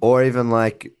plane. Or even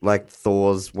like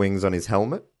Thor's wings on his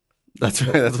helmet. That's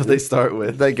right. That's what they start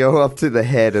with. They go up to the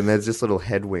head, and there's just little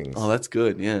head wings. Oh, that's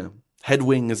good. Yeah, head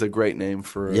wing is a great name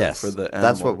for the animal.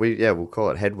 That's what we'll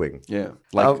call it, head wing. Yeah,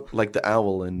 like the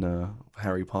owl in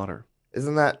Harry Potter.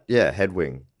 Isn't that head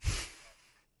wing?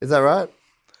 Is that right?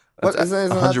 That's isn't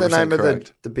that the name correct.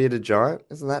 of the bearded giant?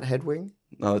 Isn't that Headwing?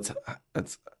 No,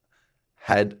 it's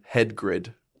head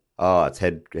grid. Oh, it's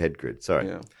head grid. Sorry.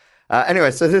 Yeah.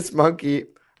 Anyway, so this monkey,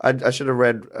 I should have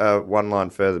read one line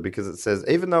further because it says,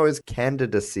 even though his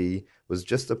candidacy was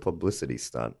just a publicity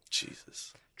stunt,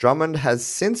 Jesus. Drummond has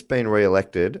since been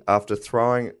re-elected after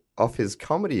throwing off his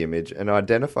comedy image and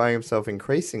identifying himself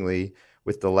increasingly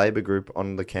with the Labour group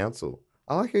on the council.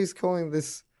 I like how he's calling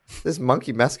this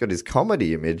monkey mascot his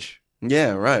comedy image.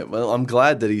 Yeah, right. Well, I'm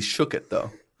glad that he shook it,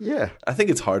 though. Yeah. I think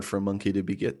it's hard for a monkey to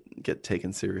get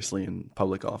taken seriously in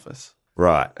public office.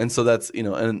 Right. And so that's,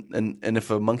 and if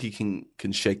a monkey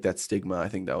can shake that stigma, I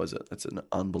think that's an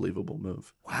unbelievable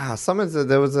move. Wow.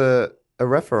 There was a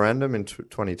referendum in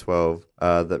 2012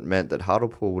 that meant that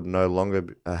Hartlepool would no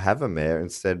longer have a mayor,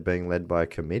 instead being led by a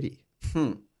committee.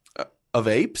 Of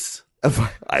apes?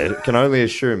 I can only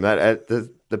assume that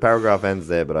the paragraph ends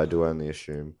there, but I do only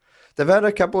assume. They've had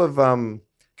a couple of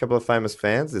famous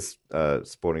fans, this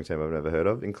sporting team I've never heard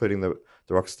of, including the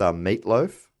rock star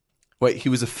Meatloaf. Wait, he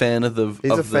was a fan of the...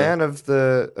 He's a fan of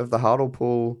the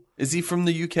Hartlepool... Is he from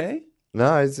the UK?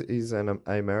 No, he's an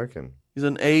American. He's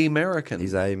an American.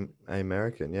 He's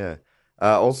American, yeah.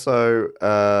 Also,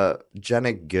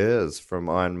 Janet Gers from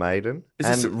Iron Maiden.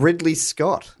 Ridley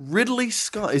Scott. Ridley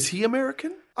Scott. Is he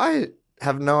American? I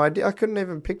have no idea. I couldn't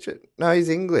even picture it. No, he's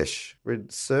English.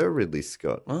 Sir Ridley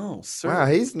Scott. Oh, sir. Wow,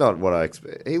 he's not what I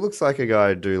expect. He looks like a guy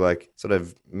who'd do like sort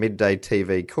of midday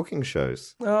TV cooking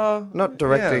shows. Not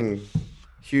directing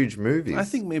huge movies. I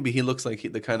think maybe he looks like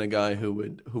the kind of guy who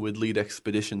would lead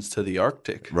expeditions to the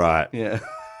Arctic. Right. Yeah.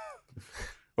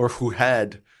 Or who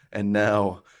had and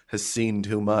now has seen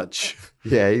too much.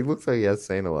 Yeah, he looks like he has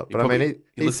seen a lot. But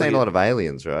he's seen a lot of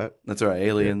aliens, right? That's right,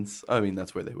 aliens. Yeah. I mean,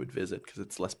 that's where they would visit because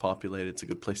it's less populated. It's a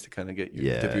good place to kind of dip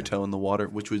your toe in the water,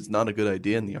 which was not a good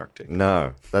idea in the Arctic.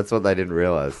 No, that's what they didn't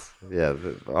realize. Yeah,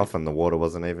 often the water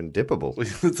wasn't even dippable.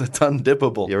 It's a ton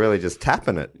dippable. You're really just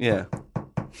tapping it. Yeah.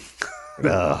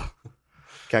 Ugh.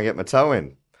 Can't get my toe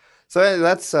in. So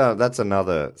that's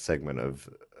another segment of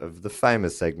the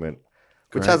famous segment,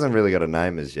 which hasn't really got a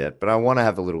name as yet, but I want to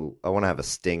have a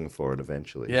sting for it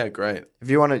eventually. Yeah, great. If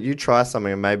you want to, you try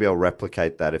something and maybe I'll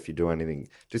replicate that if you do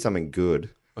something good.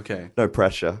 Okay. No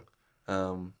pressure.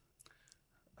 My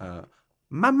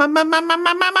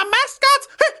mascots.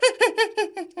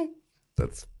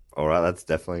 That's all right. That's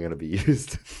definitely going to be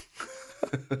used.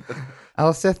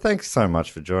 Alistair, thanks so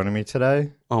much for joining me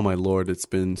today. Oh my Lord, it's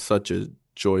been such a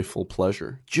joyful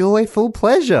pleasure. Joyful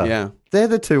pleasure. Yeah. They're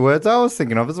the two words I was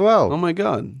thinking of as well. Oh my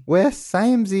God. We're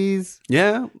samesies.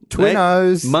 Yeah.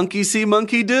 Twinnos. Monkey see,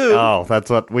 monkey do. Oh, that's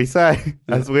what we say,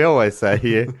 as we always say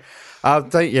here.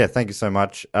 Thank you so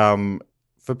much.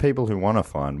 For people who want to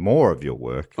find more of your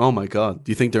work. Oh my God.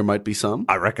 Do you think there might be some?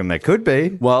 I reckon there could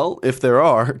be. Well, if there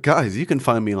are, guys, you can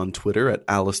find me on Twitter at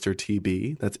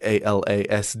AlistairTB. That's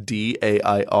ALASDAIRTB.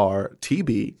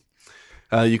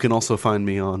 You can also find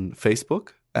me on Facebook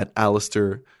at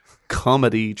Alistair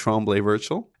Comedy Tremblay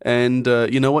Virtual. And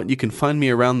you know what? You can find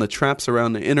me around the traps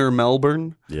around the inner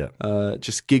Melbourne. Yeah.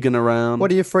 Just gigging around.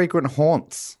 What are your frequent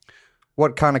haunts?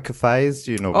 What kind of cafes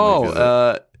do you normally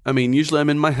visit? I mean, usually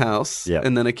I'm in my house. Yeah.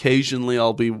 And then occasionally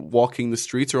I'll be walking the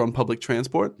streets or on public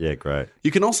transport. Yeah, great. You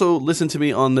can also listen to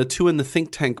me on the Two in the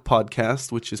Think Tank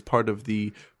podcast, which is part of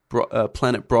the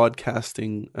Planet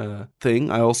Broadcasting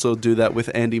thing. I also do that with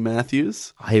Andy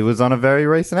Matthews. He was on a very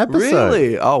recent episode.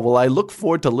 Really? Oh, well, I look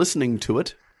forward to listening to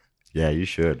it. Yeah, you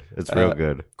should. It's real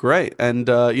good. Great. And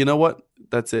you know what?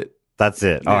 That's it. That's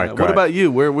it. All right, great. What about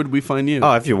you? Where would we find you?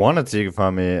 Oh, if you wanted to, you can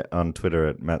find me on Twitter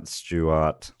at Matt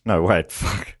Stewart. No, wait,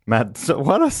 fuck. Matt,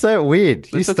 why did I say it weird?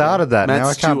 You started that. Matt now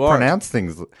I can't Stewart. pronounce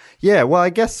things. Yeah, well, I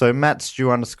guess so. Matt Stew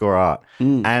 _art.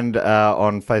 And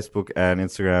on Facebook and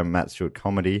Instagram, Matt Stewart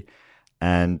Comedy.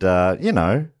 And,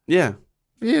 Yeah.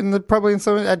 probably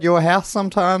at your house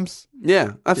sometimes.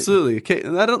 Yeah, absolutely. Okay,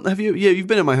 you've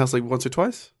been at my house like once or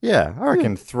twice? Yeah, I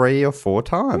reckon 3 or 4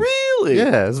 times. Really?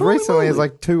 Yeah, as Holy recently as moly.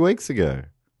 like 2 weeks ago.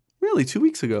 Really? 2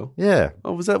 weeks ago? Yeah.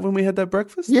 Oh, was that when we had that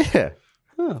breakfast? Yeah.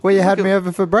 Huh, Well, you feels had like me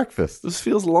over for breakfast. This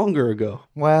feels longer ago.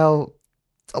 Well,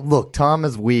 Look, time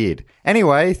is weird.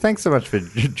 Anyway, thanks so much for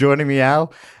joining me,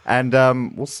 Al. And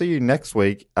we'll see you next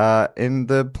week in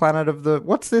the planet of the...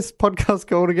 What's this podcast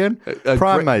called again?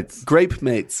 Primates. Grape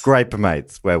Mates. Grape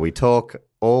Mates, where we talk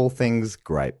all things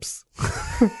grapes.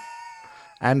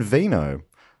 And vino.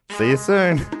 See you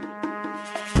soon.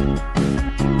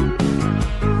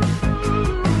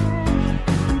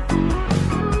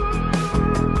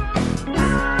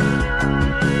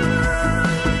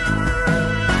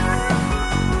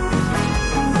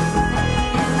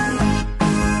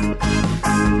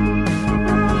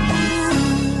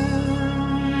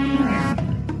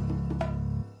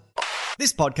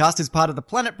 This podcast is part of the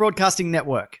Planet Broadcasting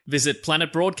Network. Visit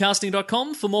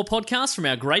planetbroadcasting.com for more podcasts from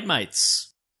our great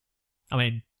mates. I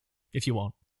mean, if you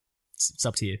want. It's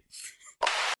up to you.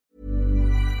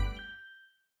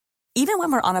 Even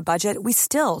when we're on a budget, we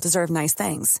still deserve nice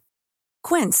things.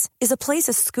 Quince is a place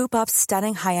to scoop up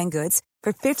stunning high-end goods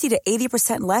for 50 to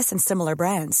 80% less than similar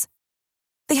brands.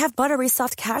 They have buttery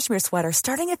soft cashmere sweaters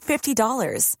starting at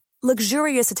 $50,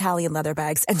 luxurious Italian leather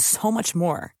bags, and so much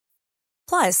more.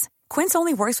 Plus, Quince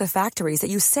only works with factories that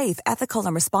use safe, ethical,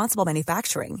 and responsible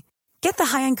manufacturing. Get the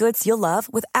high-end goods you'll love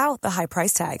without the high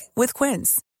price tag with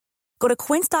Quince. Go to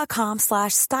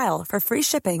quince.com/style for free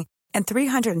shipping and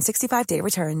 365-day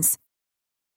returns.